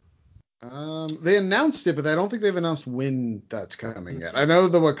game? They announced it, but I don't think they've announced when that's coming yet. I know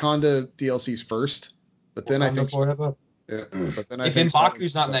the Wakanda DLC's first, but then I think forever. Yeah, but then if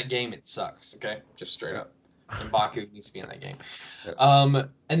M'Baku's not in that game, it sucks. Okay, just straight up. M'Baku needs to be in that game. Yes.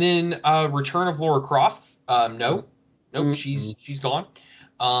 And then Return of Lara Croft. Nope, she's gone.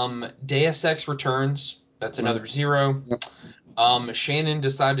 Deus Ex Returns. That's another 0. Yep. Shannon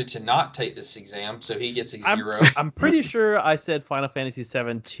decided to not take this exam, so he gets a 0. I'm pretty sure I said Final Fantasy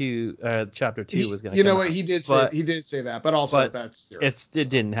VII Chapter 2 was going to come out. You know what? He did say that, but also that's 0. It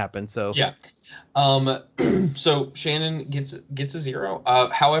didn't happen, so. Yeah. So Shannon gets a 0.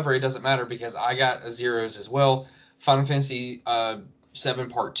 However, it doesn't matter because I got a 0s as well. Final Fantasy VII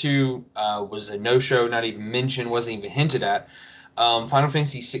Part 2 was a no-show, not even mentioned, wasn't even hinted at. Final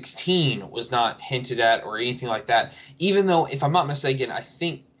Fantasy 16 was not hinted at or anything like that. Even though, if I'm not mistaken, I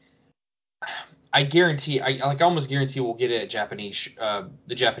almost guarantee we'll get it at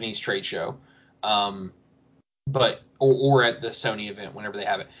the Japanese trade show, but or at the Sony event whenever they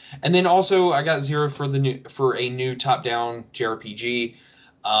have it. And then also I got 0 for a new top-down JRPG,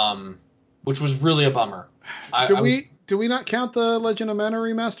 which was really a bummer. Do we not count the Legend of Mana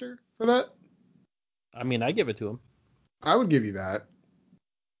remaster for that? I mean, I give it to him. I would give you that.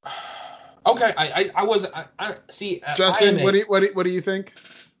 Okay, I see. Justin, what do you think?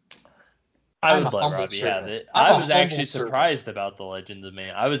 I I'm a would let humble Robbie have servant. it. I'm I a was humble actually servant. surprised about the Legends of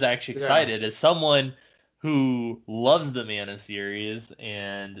Mana. I was actually Yeah. excited as someone who loves the Mana series,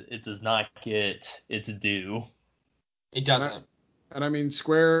 and it does not get its due. It doesn't. And I mean,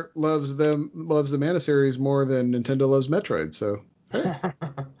 Square loves the Mana series more than Nintendo loves Metroid. So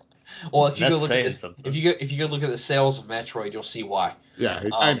Well, if you That's go look at saying the something. if you go look at the sales of Metroid, you'll see why. yeah,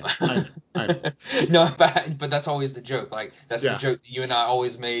 I know. No, but that's always the joke. Like that's Yeah. the joke that you and I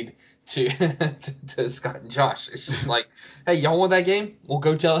always made to to Scott and Josh. It's just like, hey, y'all want that game? Well,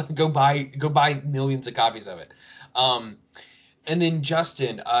 go buy millions of copies of it. And then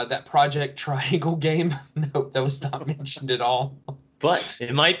Justin, that Project Triangle game, nope, that was not mentioned at all. But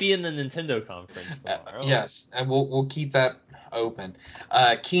it might be in the Nintendo conference tomorrow. Yes, and we'll keep that open.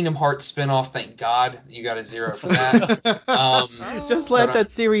 Kingdom Hearts spinoff, thank God you got a 0 for that. Just So let that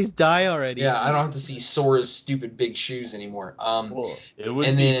series die already. Yeah, I don't have to see Sora's stupid big shoes anymore. Well, it wouldn't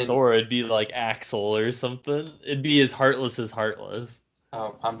and be then- Sora. It'd be like Axel or something. It'd be as heartless as Heartless.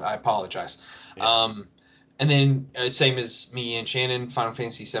 Oh, I apologize. Yeah. And then same as me and Shannon, Final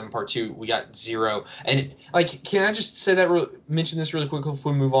Fantasy VII Part 2, we got 0. And can I just say that mention this really quick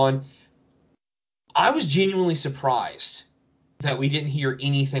before we move on? I was genuinely surprised that we didn't hear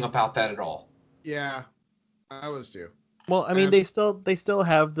anything about that at all. Yeah, I was too. Well, I mean, they still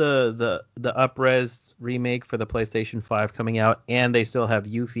have the up-res remake for the PlayStation 5 coming out, and they still have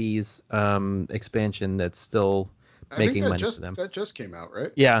Yuffie's expansion that's still making money for them. That just came out,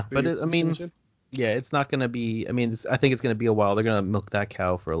 right? Yeah, The but Yuffie expansion? yeah, it's not gonna be. I mean, I think it's gonna be a while. They're gonna milk that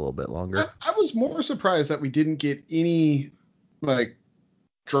cow for a little bit longer. I was more surprised that we didn't get any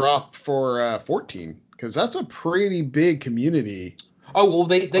drop for 14, because that's a pretty big community. Oh well,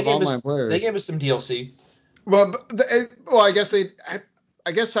 they gave online us players. they gave us some DLC. Well, I guess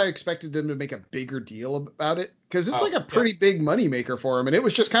I expected them to make a bigger deal about it, because it's a pretty big moneymaker for them, and it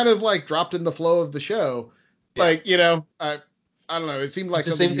was just kind of dropped in the flow of the show. Yeah. I don't know. It seemed like It's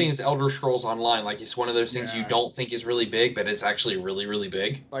the same thing as Elder Scrolls Online. Like it's one of those things you don't think is really big, but it's actually really, really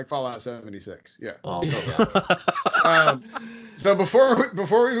big. Like Fallout 76. Yeah. Oh, So before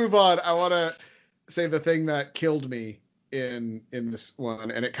we move on, I want to say the thing that killed me in this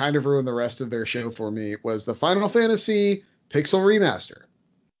one, and it kind of ruined the rest of their show for me, was the Final Fantasy Pixel Remaster.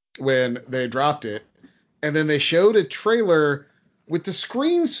 When they dropped it, and then they showed a trailer with the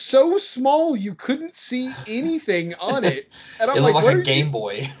screen so small you couldn't see anything on it. And I'm it looked like what a are Game you...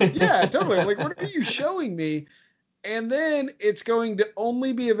 Boy. Yeah, totally. I'm like, what are you showing me? And then it's going to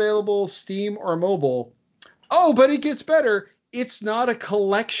only be available Steam or mobile. Oh, but it gets better. It's not a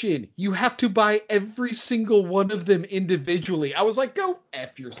collection. You have to buy every single one of them individually. I was like, go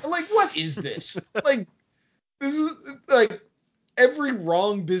F yourself. Like, what is this? This is every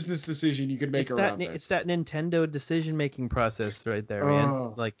wrong business decision you could make around this. It's that Nintendo decision-making process right there, man.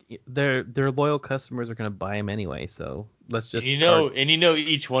 Oh. Like their loyal customers are gonna buy them anyway, so let's just. And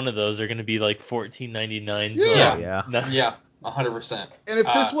each one of those are going to be like $14.99. Yeah. Yeah, 100%. And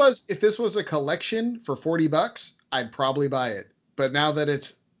if this was a collection for $40, I'd probably buy it. But now that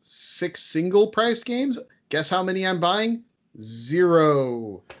it's 6 single-priced games, guess how many I'm buying?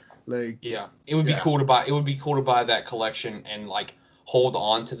 0. It would be cool to buy. It would be cool to buy that collection and hold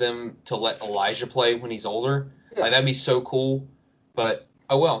on to them to let Elijah play when he's older. Yeah. That'd be so cool. But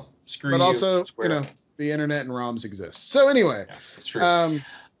oh well, screw you. But also, Square. the internet and ROMs exist. So anyway, it's true.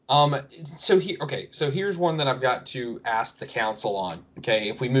 So here's one that I've got to ask the council on. Okay,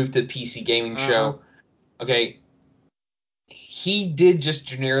 if we move to the PC gaming show, okay. He did just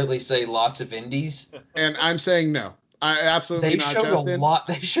generically say lots of indies, and I'm saying no. I absolutely not, Justin.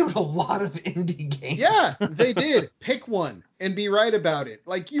 They showed a lot of indie games. Yeah, they did. Pick one and be right about it.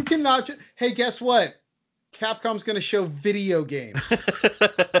 You cannot hey, guess what? Capcom's going to show video games.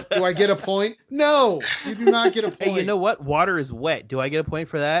 Do I get a point? No, you do not get a point. Hey, you know what? Water is wet. Do I get a point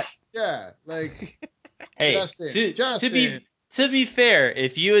for that? Yeah, hey, Justin. To be fair,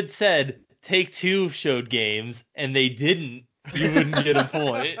 if you had said Take-Two showed games and they didn't, you wouldn't get a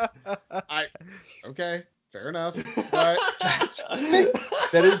point. Okay. Fair enough. But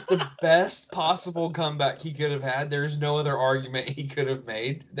that is the best possible comeback he could have had. There's no other argument he could have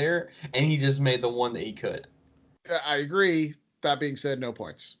made there, and he just made the one that he could. I agree. That being said, no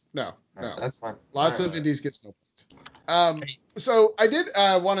points. No. That's fine. Lots of indies gets no points. So I did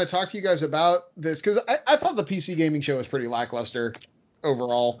want to talk to you guys about this, because I thought the PC gaming show was pretty lackluster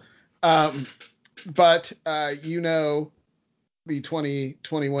overall. But the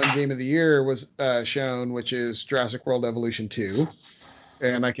 2021 game of the year was shown, which is Jurassic World Evolution 2.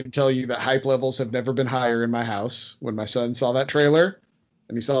 And I can tell you that hype levels have never been higher in my house. When my son saw that trailer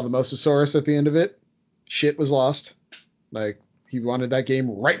and he saw the Mosasaurus at the end of it, shit was lost. He wanted that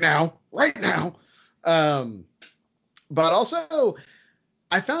game right now. But also,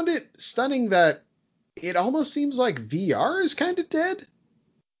 I found it stunning that it almost seems like VR is kind of dead.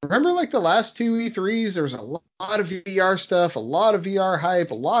 Remember, like the last two E3s, there was a lot of VR stuff, a lot of VR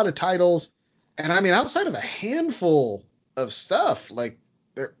hype, a lot of titles, and I mean, outside of a handful of stuff, like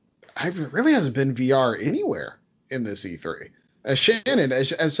there really hasn't been VR anywhere in this E3. As Shannon,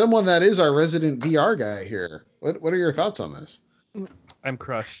 as someone that is our resident VR guy here, what are your thoughts on this? I'm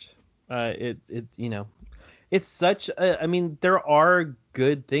crushed. It's such I mean, there are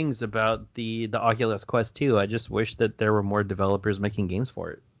good things about the Oculus Quest 2. I just wish that there were more developers making games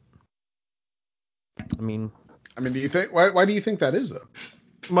for it. I mean, do you think why do you think that is though?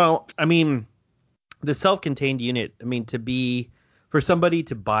 Well, I mean, the self-contained unit, I mean, for somebody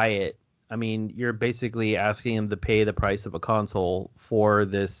to buy it, I mean, you're basically asking them to pay the price of a console for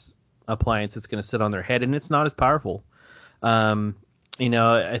this appliance that's going to sit on their head, and it's not as powerful.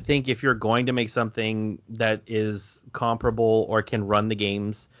 I think if you're going to make something that is comparable or can run the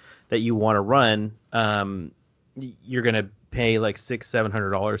games that you want to run, you're going to pay like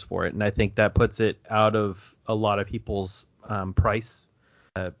 $600-$700 for it. And I think that puts it out of a lot of people's price,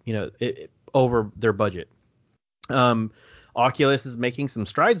 over their budget. Oculus is making some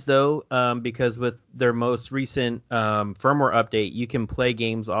strides though, because with their most recent firmware update, you can play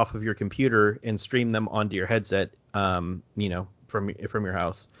games off of your computer and stream them onto your headset, from your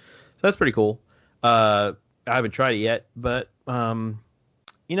house. So that's pretty cool. I haven't tried it yet, but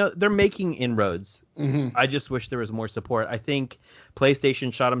they're making inroads. Mm-hmm. I just wish there was more support. I think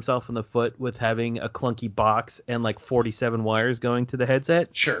PlayStation shot himself in the foot with having a clunky box and like 47 wires going to the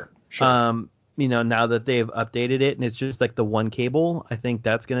headset. Sure. Now that they've updated it and it's just like the one cable, I think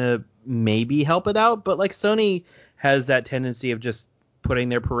that's gonna maybe help it out. But like Sony has that tendency of just putting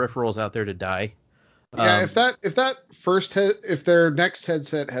their peripherals out there to die. Yeah, if their next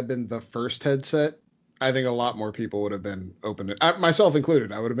headset had been the first headset, I think a lot more people would have been open to, myself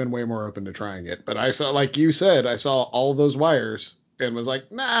included. I would have been way more open to trying it. But I saw, like you said, I saw all those wires and was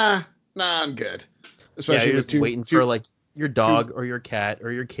like, nah, I'm good. Especially you're with just waiting for like your dog or your cat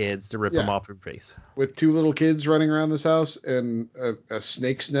or your kids to rip them off your face. With two little kids running around this house and a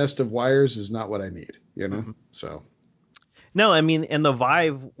snake's nest of wires is not what I need, Mm-hmm. So. No, I mean, and the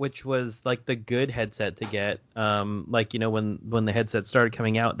Vive, which was like the good headset to get, when the headset started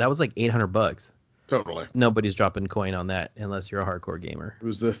coming out, that was like $800. Totally. Nobody's dropping coin on that unless you're a hardcore gamer. It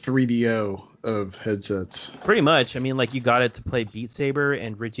was the 3DO of headsets. Pretty much. I mean, like you got it to play Beat Saber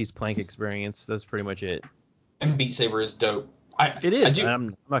and Richie's Plank Experience. That's pretty much it. And Beat Saber is dope. It is.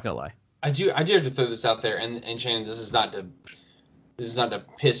 I'm not gonna lie. I do have to throw this out there, and Shannon, this is not to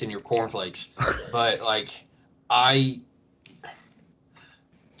piss in your cornflakes, but like Zach,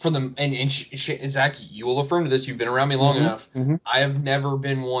 you will affirm to this. You've been around me long enough. Mm-hmm. I have never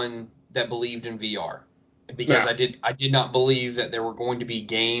been one that believed in VR because I did not believe that there were going to be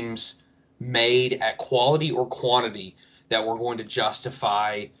games made at quality or quantity that were going to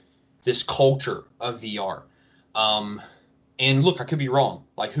justify this culture of VR. And look, I could be wrong.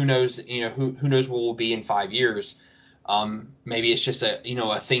 Like, who knows? Who knows where we'll be in 5 years? Maybe it's just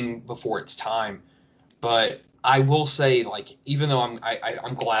a thing before its time. But I will say, like, even though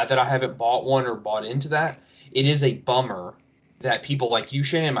I'm glad that I haven't bought one or bought into that, it is a bummer that people like you,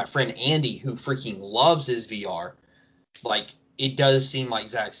 Shannon, and my friend Andy, who freaking loves his VR, like, it does seem, like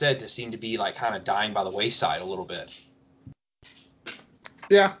Zach said, to seem to be like kind of dying by the wayside a little bit.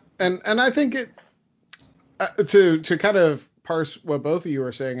 Yeah, and I think it to kind of parse what both of you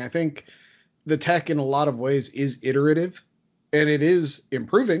are saying, I think the tech in a lot of ways is iterative and it is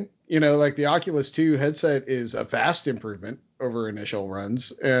improving. Like the Oculus 2 headset is a vast improvement over initial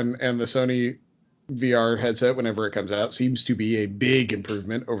runs, and the Sony VR headset, whenever it comes out, seems to be a big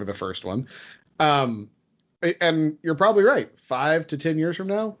improvement over the first one. And you're probably right. 5 to 10 years from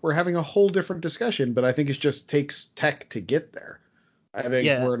now, we're having a whole different discussion, but I think it just takes tech to get there. I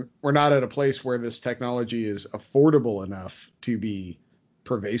think we're not at a place where this technology is affordable enough to be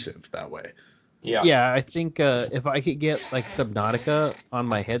pervasive that way. Yeah, I think if I could get like Subnautica on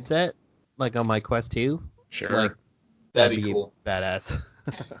my headset, like on my Quest 2, sure, like that'd be cool, badass.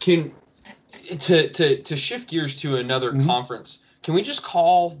 To shift gears to another conference, can we just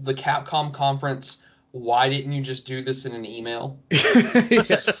call the Capcom conference? Why didn't you just do this in an email?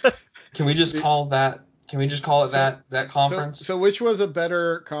 Yes. Can we just call that? Can we just call it that conference? So which was a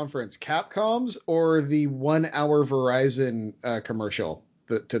better conference, Capcom's or the 1 hour Verizon commercial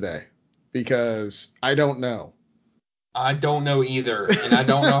today? Because I don't know. I don't know either, and I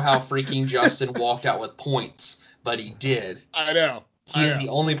don't know how freaking Justin walked out with points, but he did. I know. He is the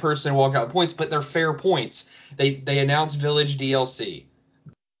only person to walk out with points, but they're fair points. They announced Village DLC.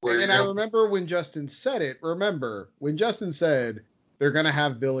 And I remember when Justin said it. Remember when Justin said they're gonna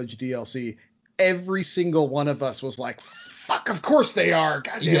have Village DLC. Every single one of us was like, "Fuck! Of course they are!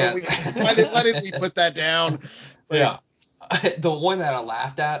 God damn it! Why didn't we put that down?" Yeah. The one that I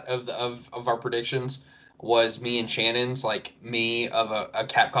laughed at of our predictions was me and Shannon's, like me of a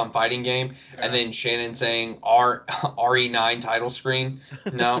Capcom fighting game, and then Shannon saying RE9 title screen.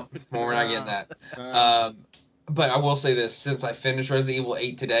 No, we're not getting that. But I will say this, since I finished Resident Evil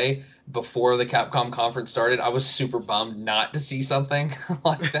 8 today, before the Capcom conference started, I was super bummed not to see something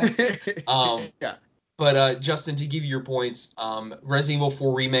like that. But Justin, to give you your points, Resident Evil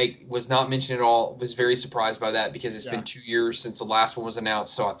 4 Remake was not mentioned at all. Was very surprised by that because it's been 2 years since the last one was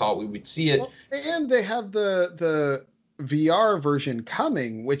announced, so I thought we would see it. Well, and they have the VR version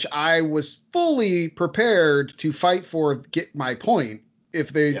coming, which I was fully prepared to fight for, get my point.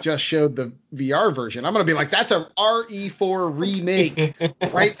 If they just showed the VR version, I'm gonna be like, that's a RE4 remake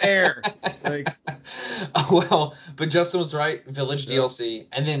right there. Like, well, but Justin was right. Village DLC,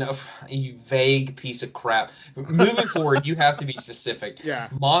 and then you vague piece of crap. Moving forward, you have to be specific. Yeah.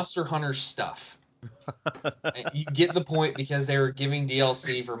 Monster Hunter stuff. You get the point because they were giving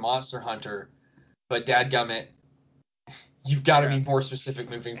DLC for Monster Hunter, but dadgummit, you've got to be more specific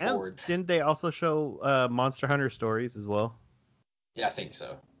moving forward. Didn't they also show Monster Hunter Stories as well? Yeah, I think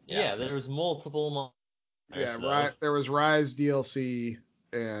so. Yeah, there was multiple. There was Rise DLC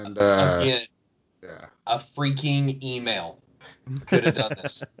and again, a freaking email could have done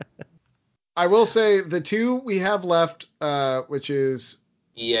this. I will say the two we have left, which is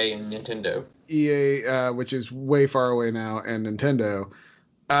EA and Nintendo. EA, which is way far away now, and Nintendo.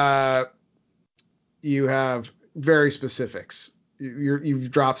 You have very specifics.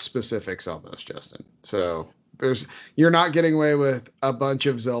 You've dropped specifics on this, Justin. So you're not getting away with a bunch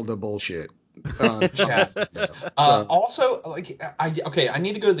of Zelda bullshit. Also, like, I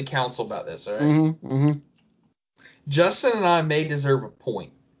need to go to the council about this. All right. Mm-hmm. Justin and I may deserve a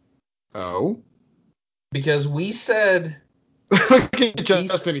point. Oh. Because we said.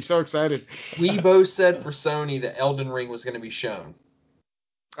 Justin, he's so excited. We both said for Sony that Elden Ring was going to be shown.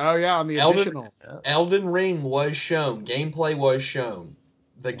 Oh yeah, on the additional. Elden Ring was shown. Gameplay was shown.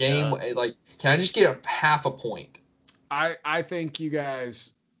 The game, can I just get a half a point? I think you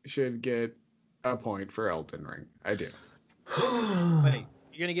guys should get a point for Elden Ring. I do. Wait,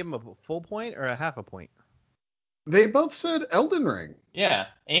 you're gonna give him a full point or a half a point? They both said Elden Ring. Yeah,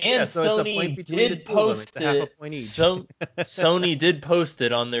 and so Sony did post it. Sony did post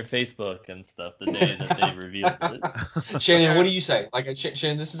it on their Facebook and stuff the day that they revealed it. Shannon, what do you say? Like,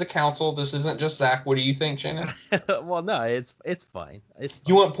 Shannon, this is a council. This isn't just Zach. What do you think, Shannon? Well, no, it's fine. It's fine.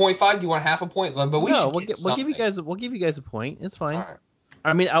 You want 0.5? Do you want half a point? But we'll give you guys a point. It's fine. All right.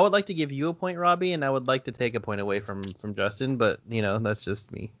 I mean, I would like to give you a point, Robbie, and I would like to take a point away from Justin, but that's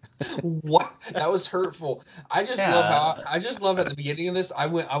just me. What? That was hurtful. I just love at the beginning of this, I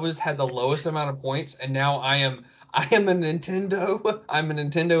had the lowest amount of points, and now I am a Nintendo. I'm a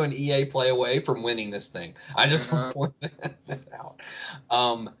Nintendo and EA play away from winning this thing. I just want to point that out.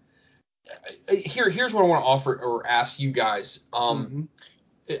 Here's what I want to offer or ask you guys.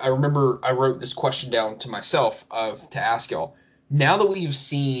 I remember I wrote this question down to myself to ask y'all. Now that we've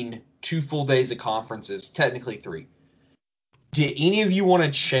seen 2 full days of conferences, technically 3, did any of you want to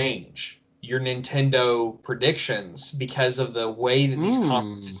change your Nintendo predictions because of the way that these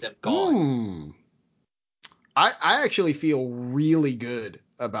conferences have gone? I actually feel really good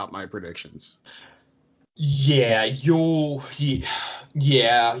about my predictions. Yeah, your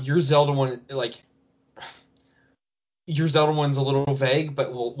Zelda one, your Zelda one's a little vague,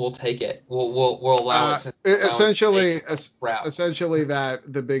 but we'll take it. We'll allow it. Essentially, that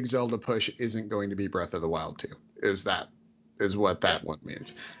the big Zelda push isn't going to be Breath of the Wild 2. Is what that one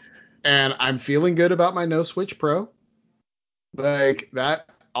means. And I'm feeling good about my No Switch Pro. Like that,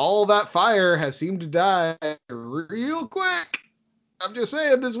 all that fire has seemed to die real quick. I'm just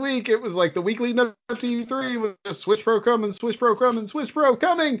saying, this week it was like the weekly note to E3 with Switch Pro coming, Switch Pro coming, Switch Pro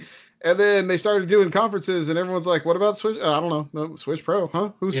coming. And then they started doing conferences, and everyone's like, "What about Switch? I don't know. No, Switch Pro,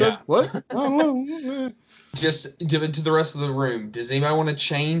 huh? Who said what? I don't know." Just to the rest of the room, does anybody want to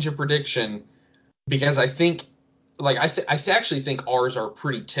change a prediction? Because I think, I actually think ours are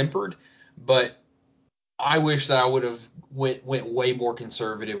pretty tempered, but I wish that I would have went way more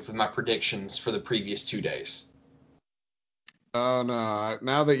conservative with my predictions for the previous 2 days. Oh no!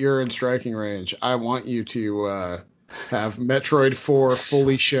 Now that you're in striking range, I want you to have Metroid 4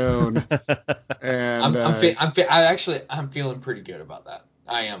 fully shown. And I'm feeling pretty good about that.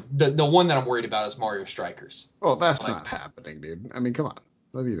 I am. The one that I'm worried about is Mario Strikers. Well, that's Like, not happening, dude. I mean, come on.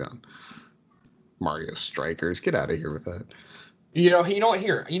 What have you done? Mario Strikers. Get out of here with that. You know what?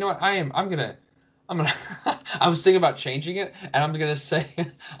 Here, you know what? I'm gonna. I was thinking about changing it, and I'm gonna say,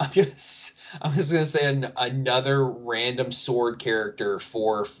 I'm just gonna say another random sword character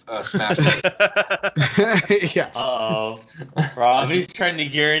for Smash Bros. Yeah. Uh-oh. Robbie's trying to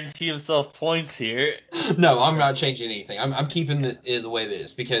guarantee himself points here. No, I'm not changing anything. I'm keeping it the way it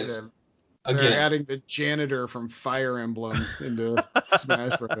is because They're again, adding the janitor from Fire Emblem into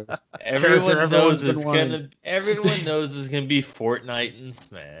Smash Bros. Everyone knows been wanting. Everyone knows it's gonna be Fortnite and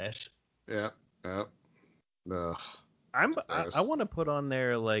Smash. Yep. Ugh. I want to put on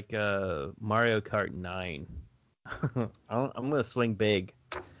there like Mario Kart 9. I'm gonna swing big.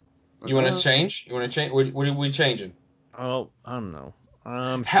 you want to change? You want to change? What are we changing? Oh, I don't know.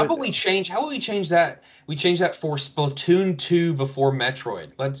 How about we change that? We change that for Splatoon 2 before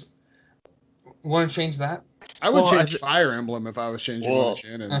Metroid. Want to change that? I would Well, change Fire Emblem if I was changing one of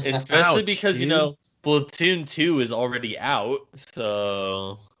Shannon's. Especially Ouch, because dude. Splatoon 2 is already out,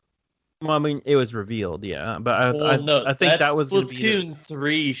 so. Well, I mean, it was revealed, yeah, but No, I think that was Splatoon going to be the.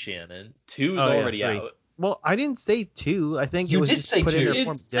 3, Shannon. 2 is Oh, yeah, already 3. out. Well, I didn't say 2. I think it You was did just say put in 2. their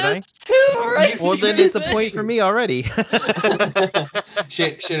form. It Did I? says 2 right Well, You then did it's a say point for me already.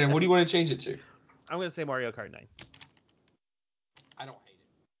 Shannon, what do you want to change it to? I'm going to say Mario Kart 9. I don't hate it.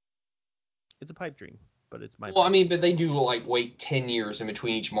 It's a pipe dream, but it's my. Well, I mean, but they do like wait 10 years in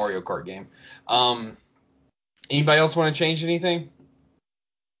between each Mario Kart game. Anybody else want to change anything?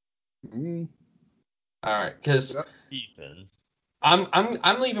 Mm. All right, because Ethan.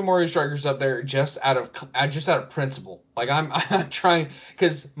 I'm leaving Mario Strikers up there just out of principle. Like I'm trying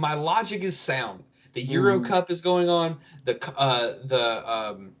because my logic is sound. The Euro Cup is going on.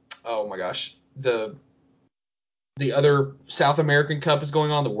 Oh my gosh, the other South American Cup is going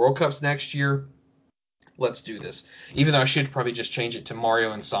on. The World Cup's next year. Let's do this. Even though I should probably just change it to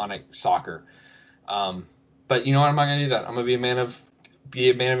Mario and Sonic Soccer. But you know what? I'm not gonna do that. I'm gonna be a man of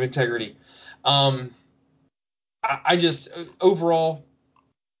integrity. I just overall,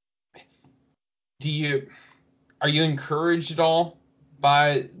 are you encouraged at all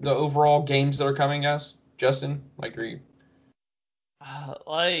by the overall games that are coming, guys? Justin, like, are you?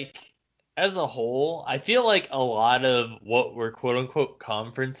 Like, as a whole, I feel like a lot of what were quote unquote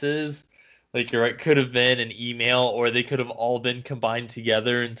conferences, like you're right, could have been an email or they could have all been combined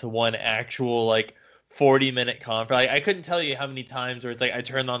together into one actual like 40-minute conference. Like, I couldn't tell you how many times where it's like I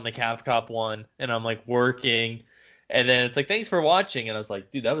turned on the Capcom one and I'm like working, and then it's like thanks for watching, and I was like,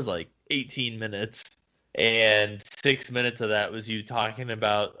 dude, that was like 18 minutes, and 6 minutes of that was you talking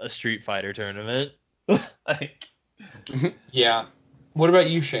about a Street Fighter tournament. Like, Yeah. What about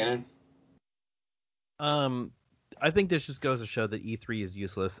you, Shannon? I think this just goes to show that E3 is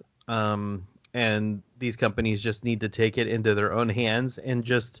useless. And these companies just need to take it into their own hands and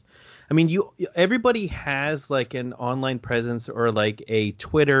just, I mean, everybody has like an online presence or like a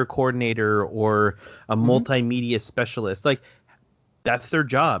Twitter coordinator or a multimedia specialist. Like that's their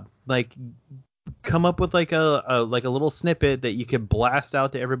job. Like come up with like a little snippet that you could blast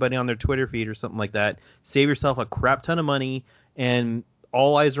out to everybody on their Twitter feed or something like that. Save yourself a crap ton of money, and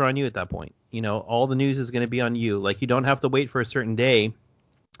all eyes are on you at that point. You know, all the news is going to be on you. Like you don't have to wait for a certain day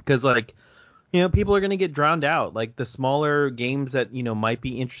because like, you know, people are going to get drowned out. Like the smaller games that, you know, might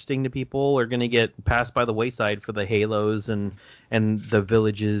be interesting to people are going to get passed by the wayside for the Halos and the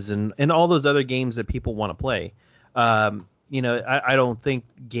Villages and all those other games that people want to play. You know, I don't think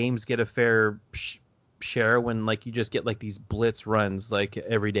games get a fair share when like you just get like these blitz runs like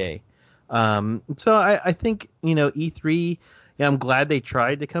every day. So I think, you know, E3, yeah, I'm glad they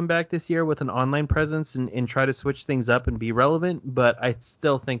tried to come back this year with an online presence and try to switch things up and be relevant. But I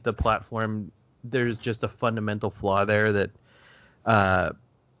still think the platform, there's just a fundamental flaw there that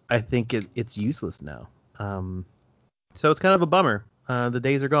I think it's useless now. So it's kind of a bummer. The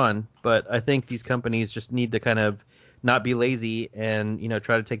days are gone. But I think these companies just need to kind of not be lazy and, you know,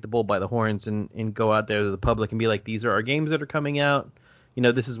 try to take the bull by the horns and go out there to the public and be like, these are our games that are coming out. You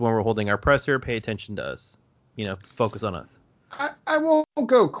know, this is when we're holding our presser. Pay attention to us. You know, focus on us. I won't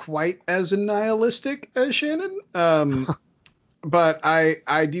go quite as nihilistic as Shannon, but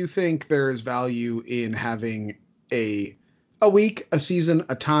I do think there is value in having a week, a season,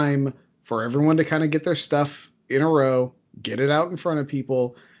 a time for everyone to kind of get their stuff in a row, get it out in front of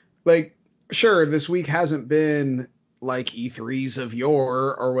people. Like, sure, this week hasn't been like E3s of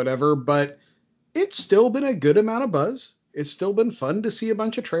yore or whatever, but it's still been a good amount of buzz. It's still been fun to see a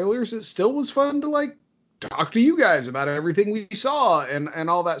bunch of trailers. It still was fun to like talk to you guys about everything we saw and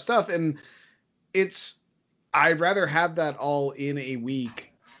all that stuff. And it's I'd rather have that all in a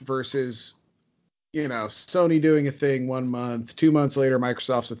week versus, Sony doing a thing 1 month, 2 months later,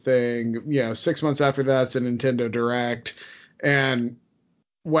 Microsoft's a thing, 6 months after that's a Nintendo Direct. And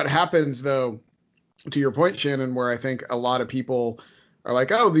what happens, though, to your point, Shannon, where I think a lot of people are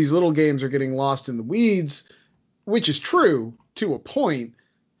like, oh, these little games are getting lost in the weeds, which is true to a point.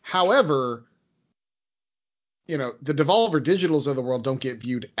 However, the Devolver Digitals of the world don't get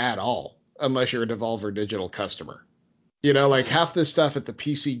viewed at all unless you're a Devolver Digital customer. Like half this stuff at the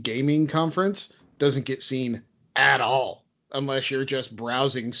PC gaming conference doesn't get seen at all unless you're just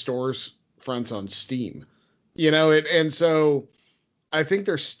browsing stores fronts on Steam. And so I think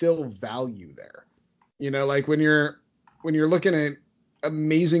there's still value there. Like when you're looking at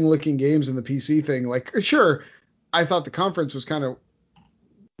amazing looking games in the PC thing, like sure, I thought the conference was kind of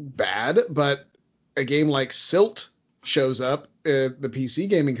bad, but a game like Silt shows up at the PC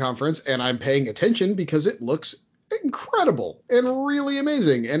gaming conference and I'm paying attention because it looks incredible and really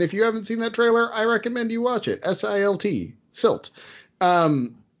amazing. And if you haven't seen that trailer, I recommend you watch it. SILT, Silt.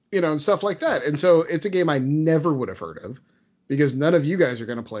 And stuff like that. And so it's a game I never would have heard of because none of you guys are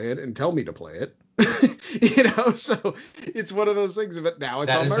going to play it and tell me to play it. So it's one of those things, but now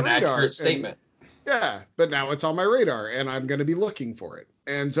it's on my radar. That is an accurate statement. Yeah, but now it's on my radar and I'm going to be looking for it.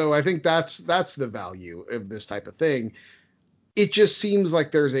 And so I think that's the value of this type of thing. It just seems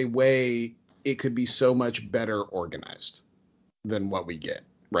like there's a way it could be so much better organized than what we get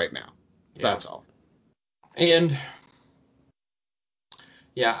right now. Yeah. That's all. And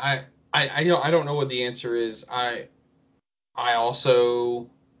yeah, I don't know what the answer is. I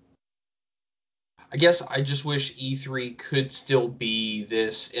guess I just wish E3 could still be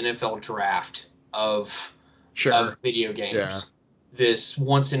this NFL draft of video games. Yeah. This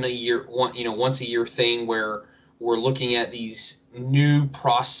once a year thing where we're looking at these new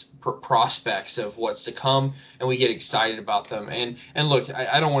prospects of what's to come, and we get excited about them. And look,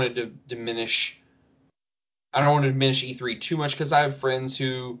 I don't want to diminish E3 too much because I have friends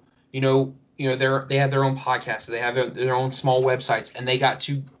who they have their own podcasts, they have their own small websites, and they got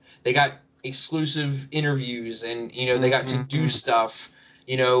exclusive interviews, and they got to do stuff.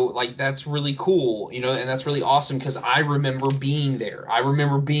 Like that's really cool, and that's really awesome because I remember being there. I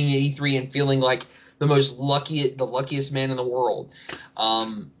remember being at E3 and feeling like the luckiest man in the world.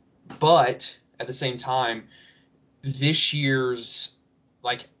 But at the same time, this year's,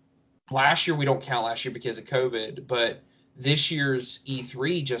 like last year, we don't count last year because of COVID, but this year's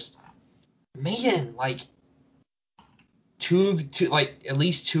E3 just, man, like at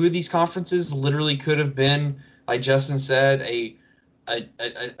least two of these conferences literally could have been, like Justin said, a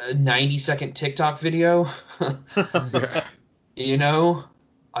 90-second TikTok video.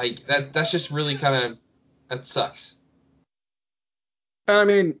 Like that's just really that sucks. I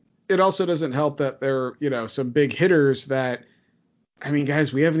mean, it also doesn't help that there are, some big hitters that, I mean,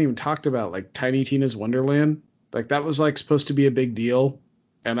 guys, we haven't even talked about like Tiny Tina's Wonderland. Like that was like supposed to be a big deal.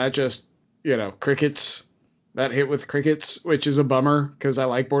 And that just, crickets, that hit with crickets, which is a bummer because I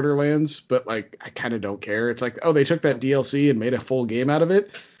like Borderlands, but like I kind of don't care. It's like, oh, they took that DLC and made a full game out of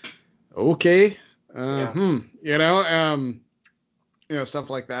it. Okay. Stuff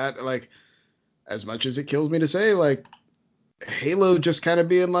like that. Like, as much as it kills me to say, like Halo just kind of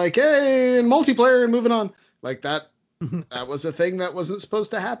being like, hey, and multiplayer and moving on, like that was a thing that wasn't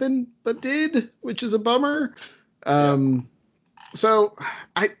supposed to happen but did, which is a bummer. So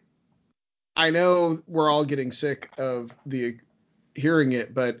I know we're all getting sick of hearing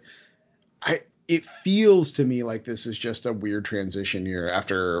it, but it feels to me like this is just a weird transition year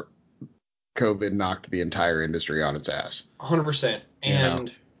after COVID knocked the entire industry on its ass. 100%.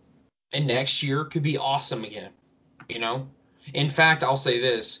 And next year could be awesome again. In fact, I'll say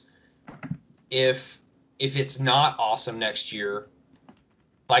this: if it's not awesome next year,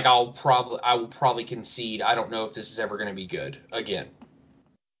 like I will probably concede I don't know if this is ever going to be good again.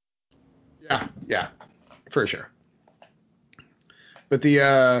 Yeah, for sure. But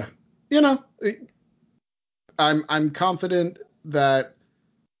I'm confident that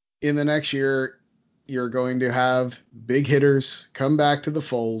in the next year you're going to have big hitters come back to the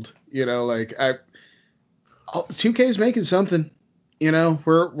fold. 2K's making something.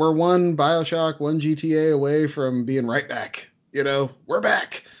 We're one BioShock, one GTA away from being right back. We're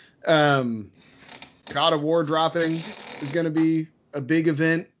back. God of War dropping is going to be a big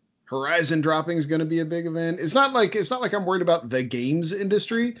event. Horizon dropping is going to be a big event. It's not like I'm worried about the games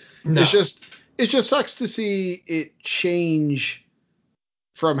industry. No. It just sucks to see it change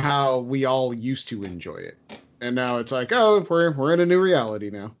from how we all used to enjoy it. And now it's like, oh, we're in a new reality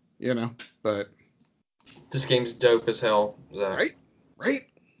now, but this game's dope as hell, Zach. Right.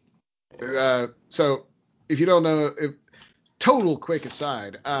 So if you don't know, total quick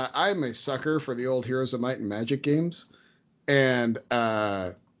aside, I'm a sucker for the old Heroes of Might and Magic games, and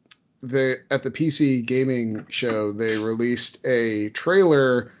at the PC gaming show they released a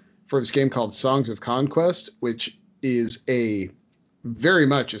trailer for this game called Songs of Conquest, which is very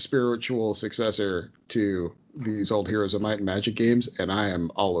much a spiritual successor to these old Heroes of Might and Magic games, and I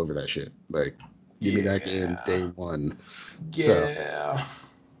am all over that shit. Like, give me that game day one. Yeah.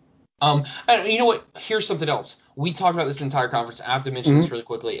 So. And you know what? Here's something else. We talked about this entire conference. I have to mention this really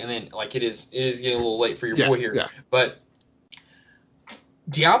quickly, and then like it is getting a little late for your boy here. Yeah. But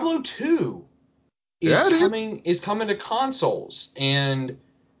Diablo 2 is coming to consoles, and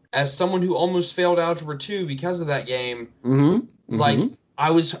as someone who almost failed Algebra 2 because of that game, like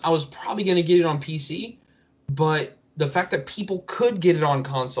I was probably gonna get it on PC, but the fact that people could get it on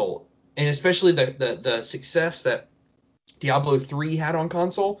console, and especially the success that Diablo 3 had on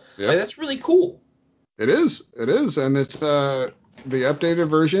console, like, that's really cool. It is, and it's the updated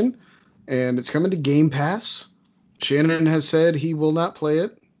version, and it's coming to Game Pass. Shannon has said he will not play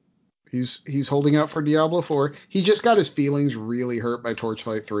it. He's holding out for Diablo 4. He just got his feelings really hurt by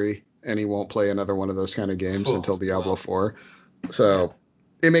Torchlight 3, and he won't play another one of those kind of games until Diablo 4. So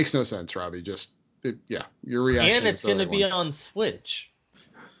it makes no sense, Robbie. Your reaction. And it's going to be on Switch.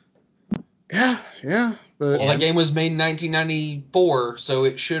 Yeah. But that game was made in 1994, so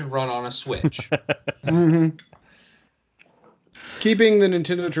it should run on a Switch. Keeping the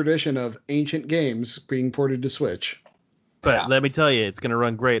Nintendo tradition of ancient games being ported to Switch. But let me tell you, it's going to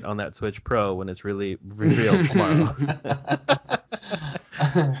run great on that Switch Pro when it's really revealed tomorrow.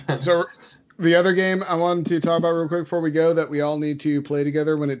 So the other game I wanted to talk about real quick before we go that we all need to play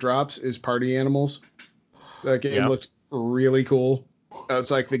together when it drops is Party Animals. That game looked really cool.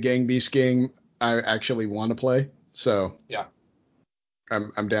 It's like the Gang Beast game I actually want to play. So yeah,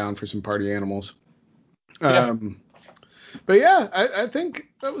 I'm down for some Party Animals. But yeah, I think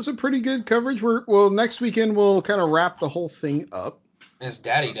that was a pretty good coverage. Next weekend we'll kind of wrap the whole thing up. And it's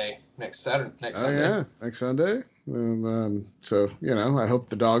Daddy Day next Sunday. Yeah, next Sunday. So I hope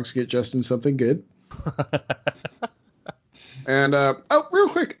the dogs get Justin something good. And real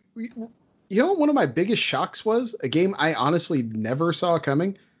quick, one of my biggest shocks was a game I honestly never saw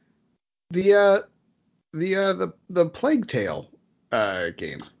coming. The Plague Tale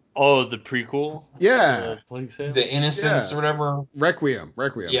game. Oh, the prequel? Yeah. The Innocence or whatever. Requiem.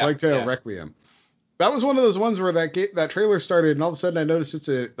 Yeah, Plague Tale Requiem. That was one of those ones where that trailer started, and all of a sudden I noticed it's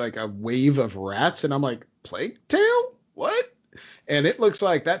a wave of rats, and I'm like, Plague Tale? What? And it looks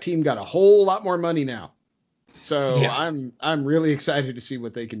like that team got a whole lot more money now. So I'm really excited to see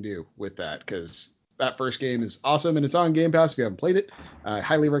what they can do with that, because that first game is awesome, and it's on Game Pass if you haven't played it. I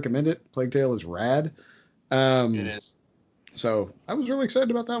highly recommend it. Plague Tale is rad. It is. So I was really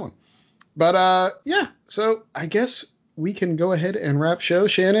excited about that one. But so I guess we can go ahead and wrap show.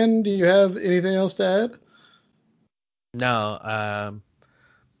 Shannon, do you have anything else to add? No.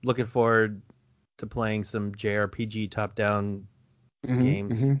 Looking forward to playing some JRPG top-down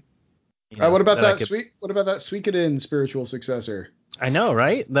games. What about that Suikoden spiritual successor? I know,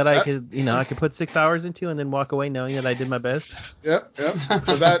 right? I could put 6 hours into and then walk away knowing that I did my best. Yep.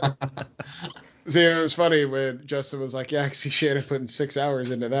 So that. See, it was funny when Justin was like, "Yeah, I see Shannon putting 6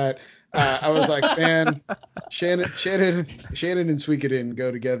 hours into that." I was like, "Man, Shannon and Suikoden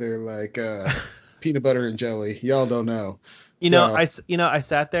go together like peanut butter and jelly. Y'all don't know." I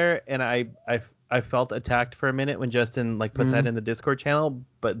sat there and I felt attacked for a minute when Justin put that in the Discord channel,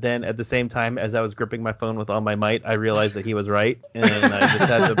 but then at the same time, as I was gripping my phone with all my might, I realized that he was right, and I just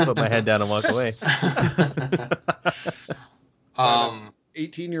had to put my head down and walk away.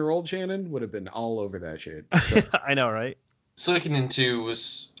 18-year-old Shannon would have been all over that shit. So. I know, right? Suikoden 2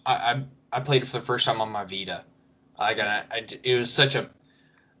 was I played it for the first time on my Vita. It was such a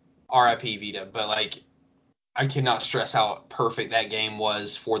RIP Vita, but I cannot stress how perfect that game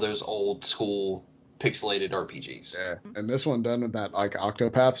was for those old school pixelated RPGs. Yeah, and this one done with that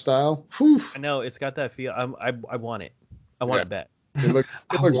Octopath style. Whew. I know, it's got that feel. I want it. I want it bad. It looks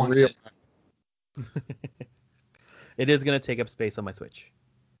real. It is going to take up space on my Switch.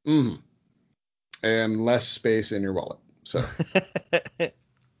 And less space in your wallet. So.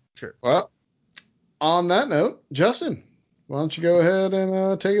 Sure. Well, on that note, Justin, why don't you go ahead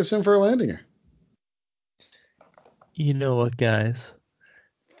and take us in for a landing here? You know what, guys?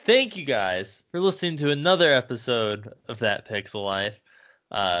 Thank you guys for listening to another episode of That Pixel Life.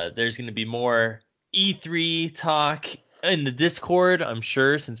 There's going to be more E3 talk in the Discord, I'm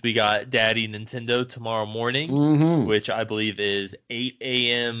sure, since we got Daddy Nintendo tomorrow morning, which I believe is 8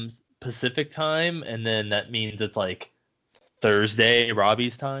 a.m. Pacific time, and then that means it's Thursday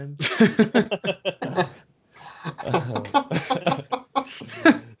Robbie's time. That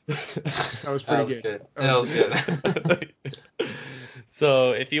was pretty good. That was good.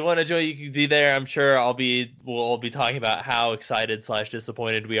 So if you want to join, you can be there. I'm sure we'll be talking about how excited /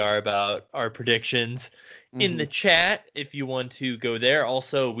 disappointed we are about our predictions in the chat. If you want to go there.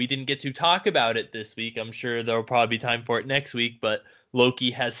 Also, we didn't get to talk about it this week. I'm sure there'll probably be time for it next week. But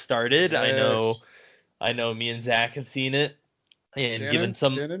Loki has started. Yes. I know. Me and Zach have seen it and given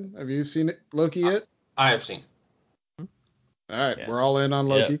Shannon, have you seen Loki yet? I have seen. All right, Yeah. we're all in on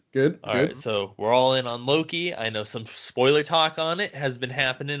Loki. Yep. Good. All right, so we're all in on Loki. I know some spoiler talk on it has been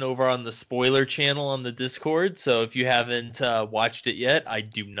happening over on the spoiler channel on the Discord. So if you haven't watched it yet, I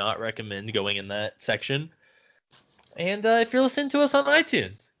do not recommend going in that section. And if you're listening to us on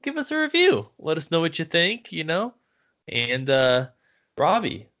iTunes, give us a review. Let us know what you think, And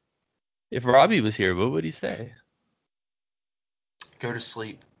Robbie, if Robbie was here, what would he say? Go to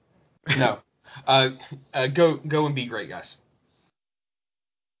sleep. No. Go and be great, guys.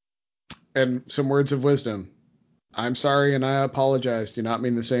 And some words of wisdom. I'm sorry and I apologize. Do not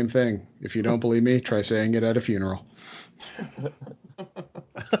mean the same thing. If you don't believe me, try saying it at a funeral.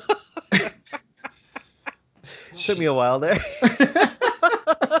 Took me a while there.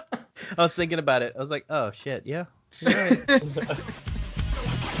 I was thinking about it. I was like, oh shit, yeah, you're right.